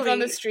stopping people on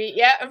the street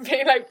yet and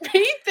being like,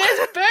 read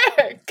this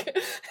book?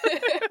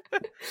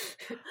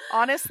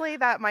 Honestly,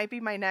 that might be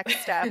my next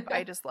step.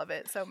 I just love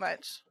it so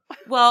much.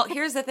 Well,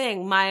 here's the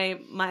thing. My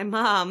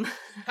mom.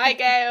 Hi,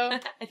 Gail.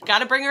 I've got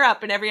to bring her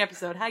up in every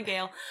episode. Hi,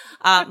 Gail.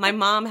 My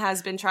mom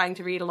has been trying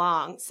to read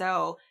along,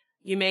 so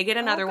you may get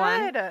another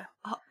one.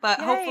 But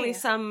Yay. Hopefully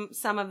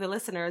some of the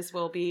listeners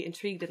will be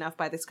intrigued enough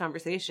by this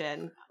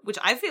conversation, which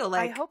I feel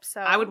like I hope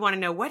so. I would want to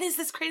know, what is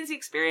this crazy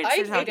experience I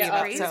you're talking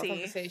about? after the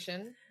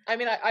conversation. I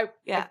mean, I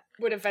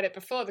would have read it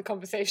before the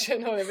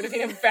conversation, or it would have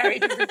been a very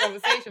different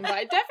conversation, but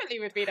I definitely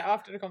would read it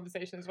after the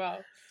conversation as well.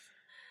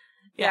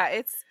 Yeah,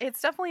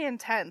 it's definitely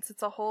intense.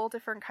 It's a whole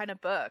different kind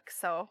of book,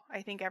 so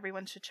I think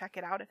everyone should check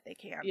it out if they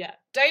can. Yeah.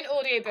 Don't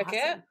audiobook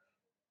it.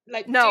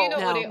 Like, do not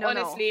audio.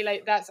 Honestly,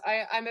 like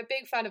I'm a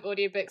big fan of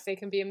audiobooks. They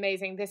can be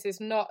amazing. This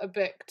is not a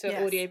book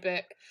to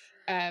audiobook.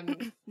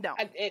 No.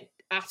 It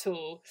at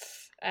all.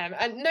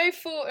 And no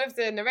fault of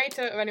the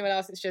narrator or anyone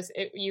else. It's just,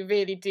 you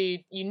really do,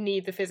 you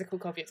need the physical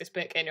copy of this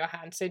book in your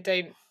hand. So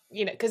don't,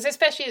 because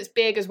especially it's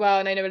big as well.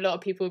 And I know a lot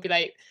of people will be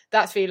like,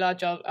 that's really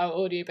large, I'll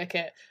audiobook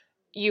it.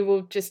 You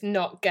will just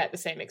not get the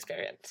same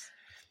experience.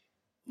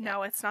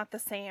 No, it's not the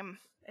same.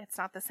 It's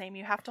not the same.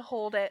 You have to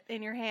hold it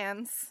in your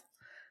hands.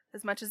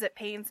 As much as it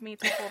pains me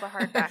to hold a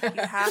hardback,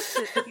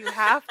 you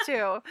have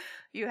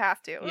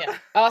to. Yeah.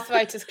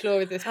 Arthritis claw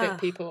with this book,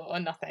 people, or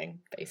nothing,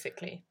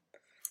 basically.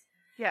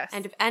 Yes.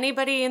 And if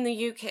anybody in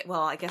the UK,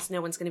 well, I guess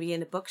no one's going to be in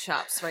the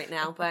bookshops right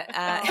now, but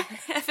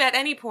if at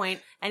any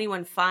point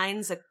anyone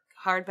finds a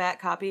hardback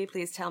copy,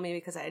 please tell me,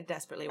 because I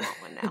desperately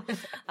want one now.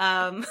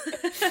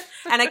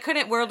 And I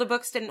couldn't, World of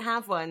Books didn't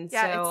have one.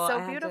 Yeah, so it's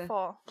so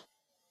beautiful.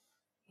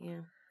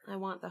 I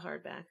want the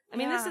hardback. I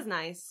mean, this is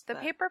nice. The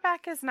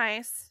paperback is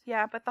nice,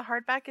 but the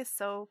hardback is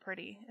so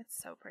pretty.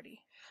 It's so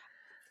pretty.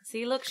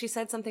 See, look, she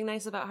said something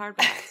nice about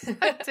hardbacks.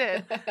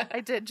 I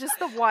did. Just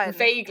the one.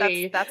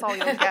 Vaguely. That's all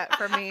you'll get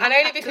from me. And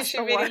only because she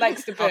really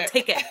likes the book. I'll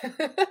take it.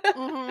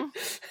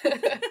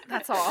 Mm-hmm.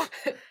 That's all.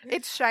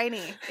 It's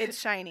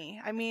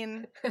shiny. I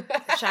mean,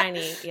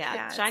 shiny.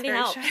 Yeah shiny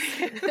helps.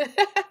 Shiny.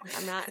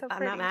 I'm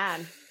not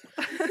mad.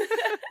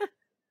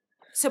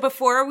 So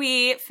before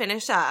we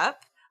finish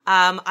up,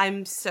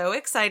 I'm so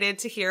excited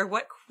to hear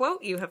what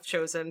quote you have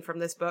chosen from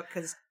this book,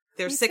 because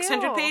there's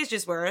 600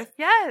 pages worth.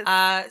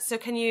 Yes. So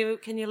can you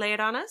lay it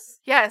on us?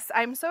 Yes,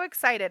 I'm so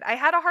excited. I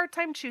had a hard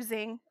time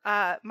choosing.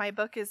 My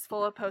book is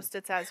full of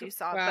Post-its, as you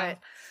saw, wow.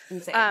 but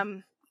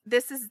insane.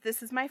 This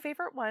is my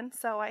favorite one,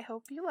 so I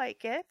hope you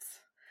like it.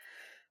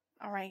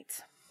 All right.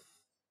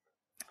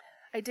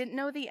 I didn't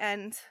know the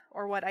end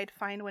or what I'd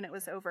find when it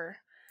was over.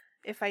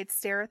 If I'd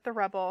stare at the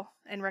rubble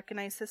and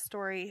recognize his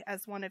story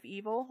as one of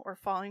evil or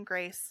fallen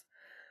grace,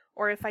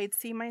 or if I'd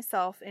see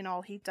myself in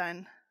all he'd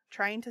done,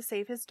 trying to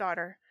save his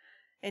daughter,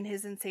 in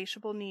his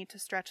insatiable need to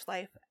stretch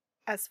life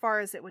as far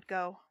as it would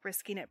go,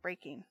 risking it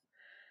breaking.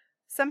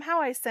 Somehow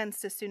I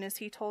sensed as soon as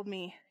he told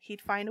me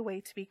he'd find a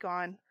way to be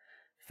gone,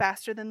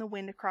 faster than the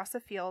wind across a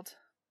field,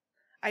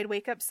 I'd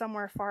wake up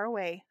somewhere far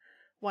away,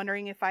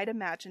 wondering if I'd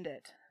imagined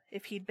it,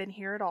 if he'd been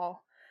here at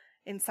all,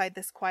 inside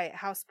this quiet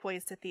house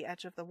poised at the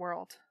edge of the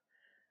world.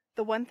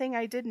 The one thing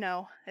I did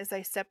know as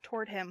I stepped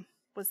toward him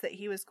was that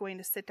he was going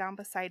to sit down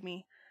beside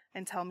me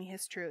and tell me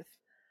his truth,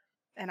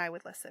 and I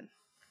would listen.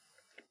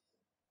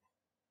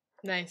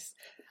 Nice.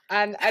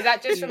 And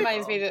that just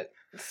reminds me that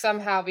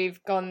somehow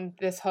we've gone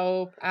this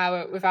whole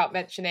hour without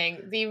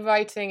mentioning the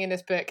writing in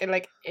this book, and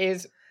like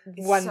is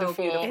wonderful.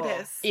 So beautiful.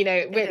 It is. You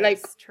know,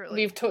 Truly.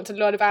 we've talked a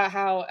lot about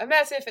how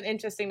immersive and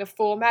interesting the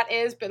format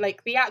is, but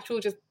like the actual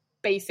just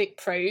basic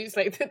prose,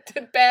 like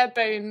the bare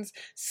bones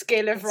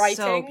skill of writing.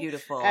 So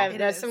beautiful.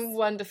 There's some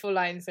wonderful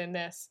lines in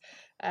this.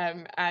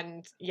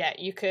 And yeah,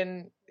 you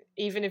can,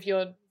 even if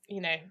you're,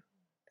 you know,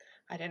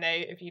 I don't know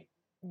if you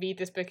read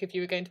this book, if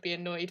you were going to be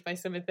annoyed by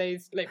some of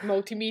those like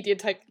multimedia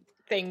type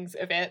things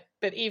of it,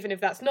 but even if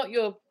that's not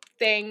your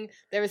thing,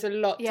 there is a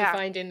lot to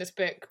find in this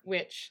book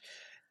which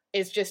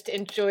is just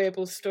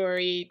enjoyable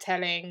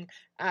storytelling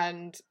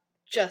and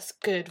just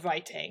good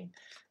writing.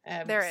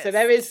 So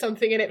there is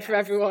something in it for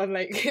everyone,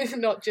 like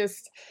not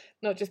just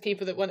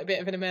people that want a bit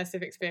of an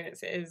immersive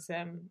experience. It is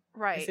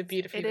right. It's a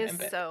beautifully written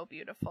book. It is so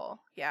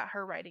beautiful. Yeah,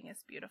 her writing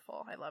is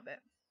beautiful. I love it.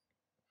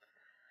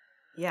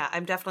 Yeah,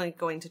 I'm definitely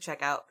going to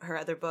check out her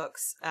other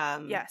books.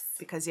 Yes.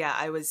 Because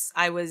I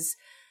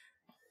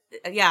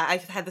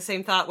had the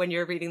same thought when you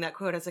were reading that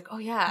quote. I was like, oh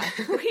yeah,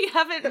 we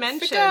haven't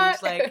mentioned,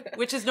 like,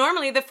 which is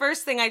normally the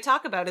first thing I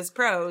talk about is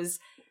prose.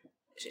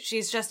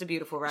 She's just a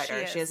beautiful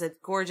writer. She has a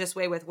gorgeous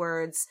way with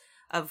words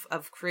of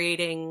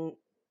creating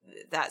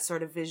that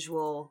sort of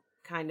visual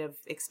kind of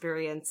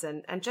experience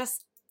and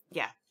just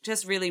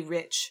really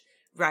rich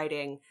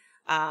writing.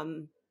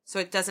 So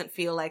it doesn't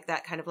feel like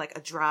that kind of like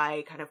a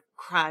dry kind of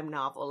crime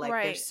novel. Like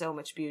there's so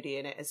much beauty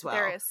in it as well.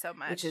 There is so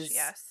much, which is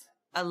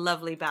a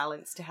lovely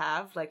balance to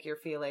have. Like you're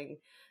feeling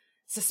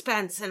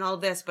suspense and all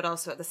this, but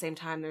also at the same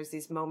time, there's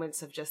these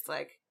moments of just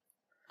like,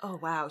 oh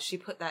wow, she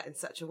put that in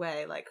such a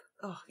way. Like,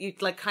 oh, you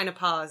like kind of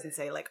pause and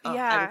say like, oh,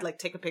 I would like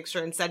take a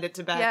picture and send it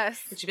to Beth.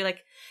 Yes. And she'd be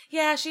like,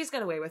 yeah, she's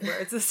got away with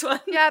words, this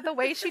one. Yeah, the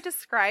way she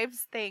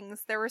describes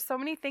things, there were so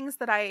many things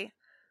that I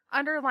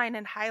underlined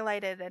and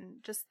highlighted,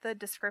 and just the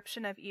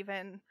description of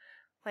even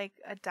like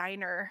a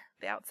diner,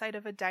 the outside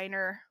of a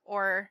diner,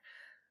 or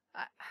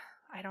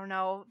I don't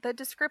know, the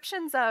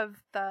descriptions of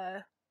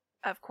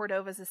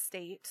Cordova's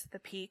estate, the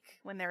Peak,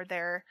 when they're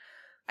there.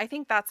 I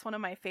think that's one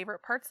of my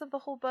favorite parts of the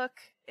whole book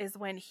is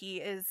when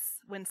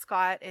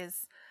Scott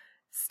is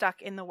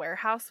stuck in the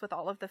warehouse with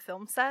all of the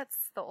film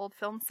sets, the old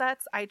film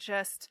sets.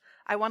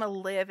 I want to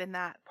live in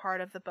that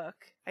part of the book.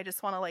 I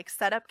just want to like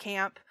set up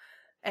camp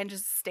and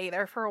just stay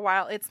there for a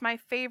while. It's my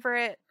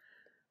favorite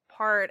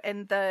part,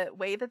 and the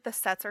way that the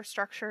sets are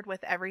structured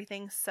with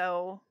everything.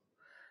 So,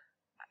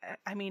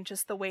 I mean,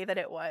 just the way that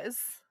it was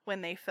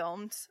when they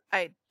filmed,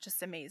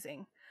 just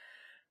amazing.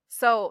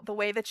 So the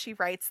way that she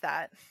writes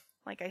that,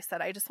 like I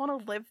said, I just want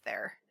to live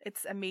there.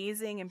 It's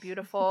amazing and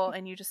beautiful,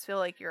 and you just feel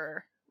like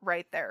you're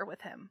right there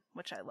with him,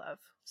 which I love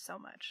so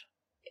much.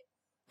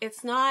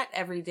 It's not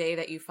every day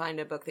that you find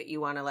a book that you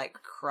want to like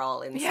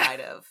crawl inside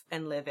of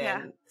and live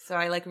in. So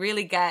I like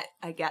really get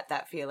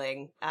that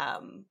feeling.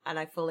 And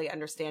I fully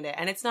understand it.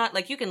 And it's not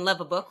like you can love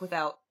a book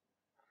without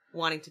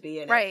wanting to be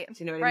in it. Right.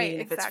 Do you know what I mean?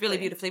 Exactly. If it's really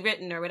beautifully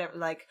written or whatever,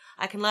 like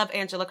I can love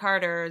Angela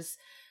Carter's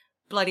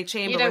Bloody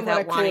Chamber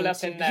without wanting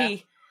to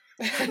be.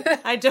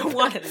 I don't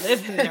want to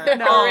live in there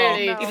at all,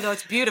 really. Even though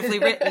it's beautifully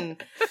written.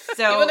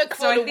 So you want to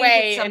crawl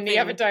away in the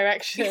other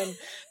direction.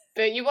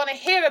 But you want to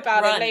hear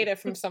about it later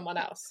from someone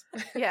else.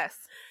 Yes.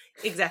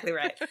 Exactly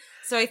right.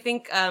 So I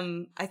think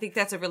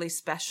that's a really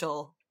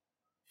special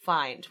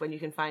find when you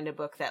can find a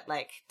book that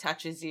like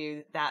touches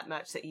you that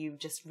much that you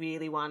just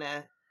really want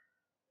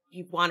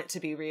it to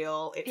be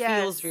real. It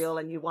feels real,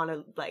 and you want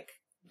to like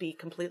be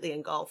completely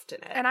engulfed in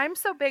it. And I'm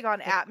so big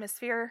on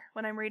atmosphere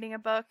when I'm reading a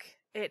book.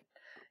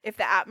 If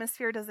the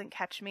atmosphere doesn't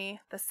catch me,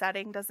 the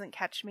setting doesn't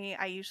catch me,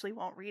 I usually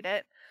won't read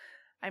it.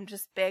 I'm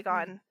just big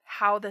on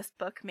how this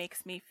book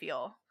makes me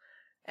feel.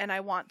 And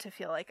I want to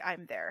feel like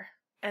I'm there.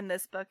 And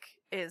this book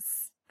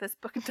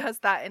does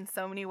that in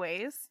so many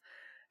ways.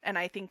 And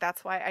I think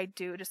that's why I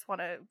do just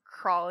want to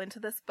crawl into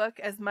this book,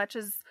 as much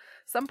as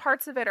some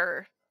parts of it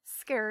are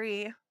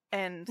scary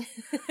and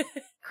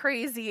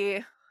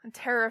crazy and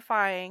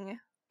terrifying.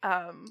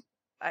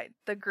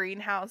 The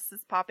greenhouse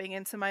is popping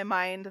into my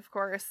mind, of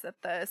course,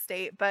 at the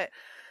estate. But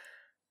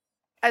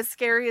as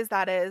scary as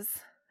that is,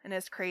 and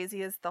as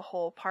crazy as the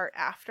whole part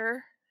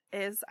after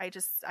is, I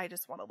just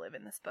want to live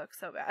in this book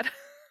so bad.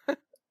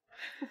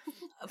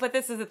 But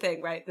this is the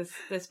thing, right?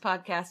 This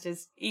podcast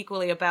is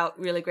equally about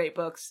really great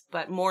books,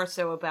 but more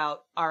so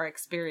about our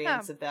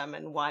experience of them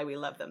and why we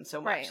love them so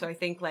much. Right. So I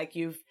think like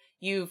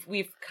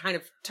we've kind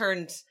of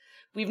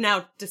we've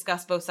now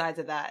discussed both sides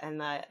of that,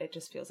 and it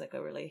just feels like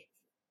a really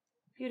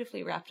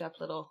beautifully wrapped up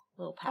little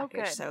package.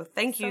 good. So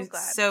thank you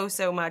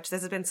so much.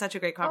 This has been such a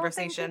great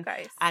conversation. Thank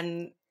you, guys.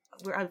 And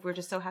we're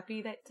just so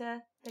happy that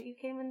you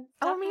came and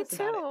me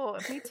too.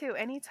 Me too.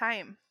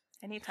 Anytime.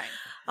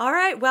 All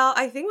right. Well,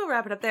 I think we'll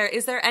wrap it up there.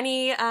 Is there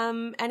any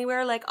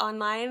anywhere like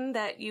online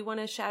that you want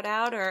to shout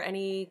out, or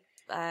any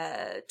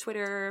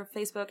Twitter,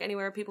 Facebook,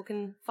 anywhere people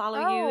can follow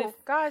you? Oh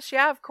gosh,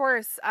 yeah, of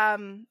course. I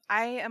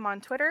am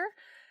on Twitter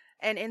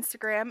and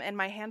Instagram, and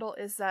my handle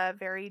is a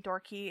very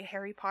dorky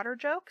Harry Potter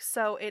joke.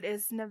 So it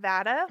is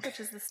Nevada, which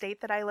is the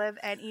state that I live,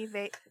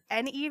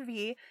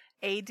 NEVADA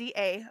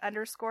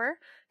 _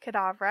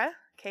 Kedavra,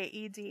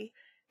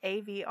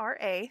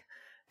 KEDAVRA.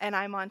 And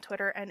I'm on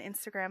Twitter and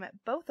Instagram at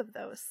both of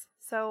those.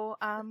 So,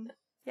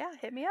 yeah,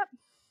 hit me up.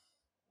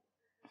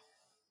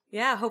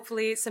 Yeah,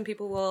 hopefully some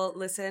people will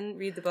listen,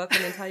 read the book,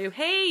 and then tell you,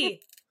 hey,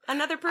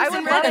 another person I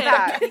would read love it.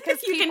 that,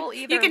 because you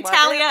either can love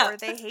tally it up. or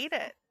they hate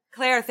it.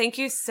 Claire, thank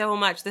you so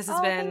much. This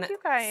has been thank you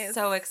guys.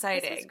 so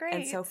exciting This is great.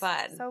 and so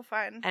fun. So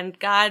fun. And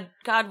God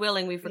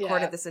willing, we've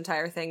recorded this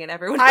entire thing, and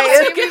everyone I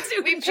else gets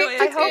to we enjoy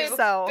picked it. a hope good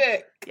so.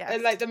 book, Yes.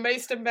 like the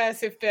most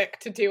immersive book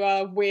to do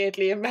our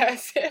weirdly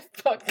immersive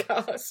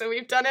podcast. So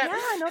we've done it. Yeah,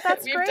 no,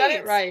 that's we've great. done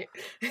it right.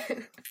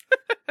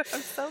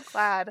 I'm so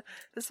glad.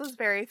 This was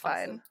very fun.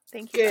 Awesome.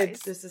 Thank you Good. guys.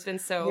 This has been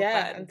so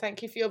Yeah, fun. and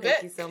thank you for your Thank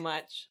book. you so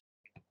much.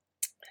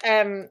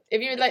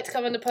 If you would like to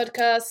come on the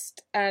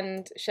podcast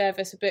and share with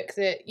us a book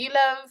that you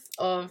love,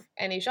 of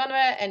any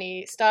genre,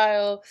 any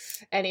style,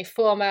 any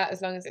format, as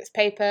long as it's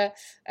paper,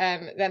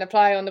 then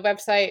apply on the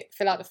website,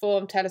 fill out the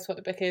form, tell us what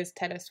the book is,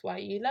 tell us why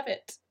you love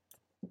it.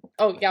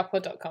 Oh,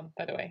 yowpod.com,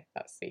 by the way.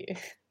 That's the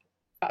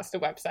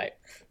website.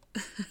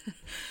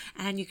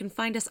 And you can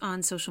find us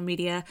on social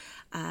media,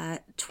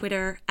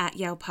 Twitter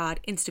 @YowPod,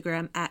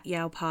 Instagram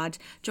 @YowPod.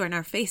 Join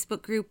our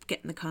Facebook group, get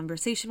in the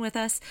conversation with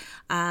us.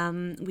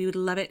 We would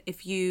love it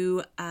if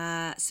you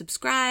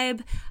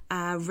subscribe,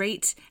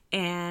 rate,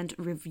 and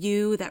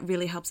review. That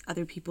really helps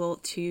other people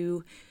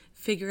to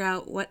figure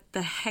out what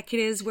the heck it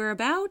is we're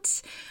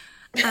about.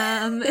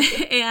 And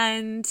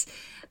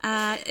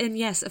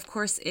yes, of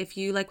course, if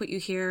you like what you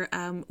hear,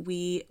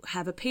 we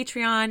have a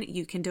Patreon.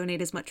 You can donate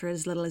as much or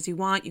as little as you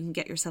want. You can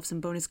get yourself some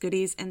bonus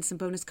goodies and some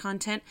bonus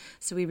content.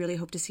 So we really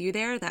hope to see you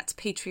there. That's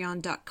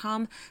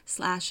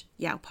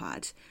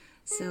patreon.com/YowPod.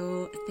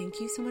 So thank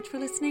you so much for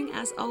listening,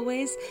 as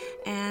always,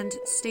 and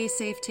stay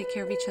safe, take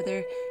care of each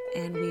other,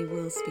 and we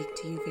will speak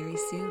to you very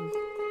soon.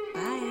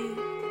 Bye.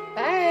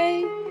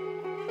 Bye.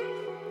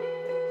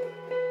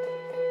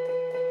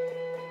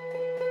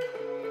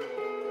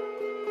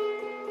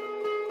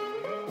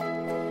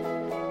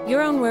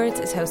 Your Own Words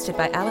is hosted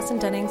by Alison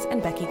Dunnings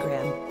and Becky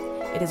Graham.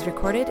 It is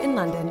recorded in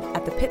London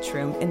at the Pitch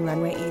Room in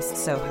Runway East,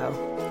 Soho.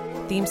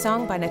 Theme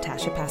song by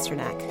Natasha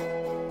Pasternak.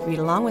 Read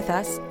along with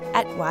us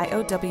at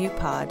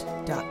yowpod.com.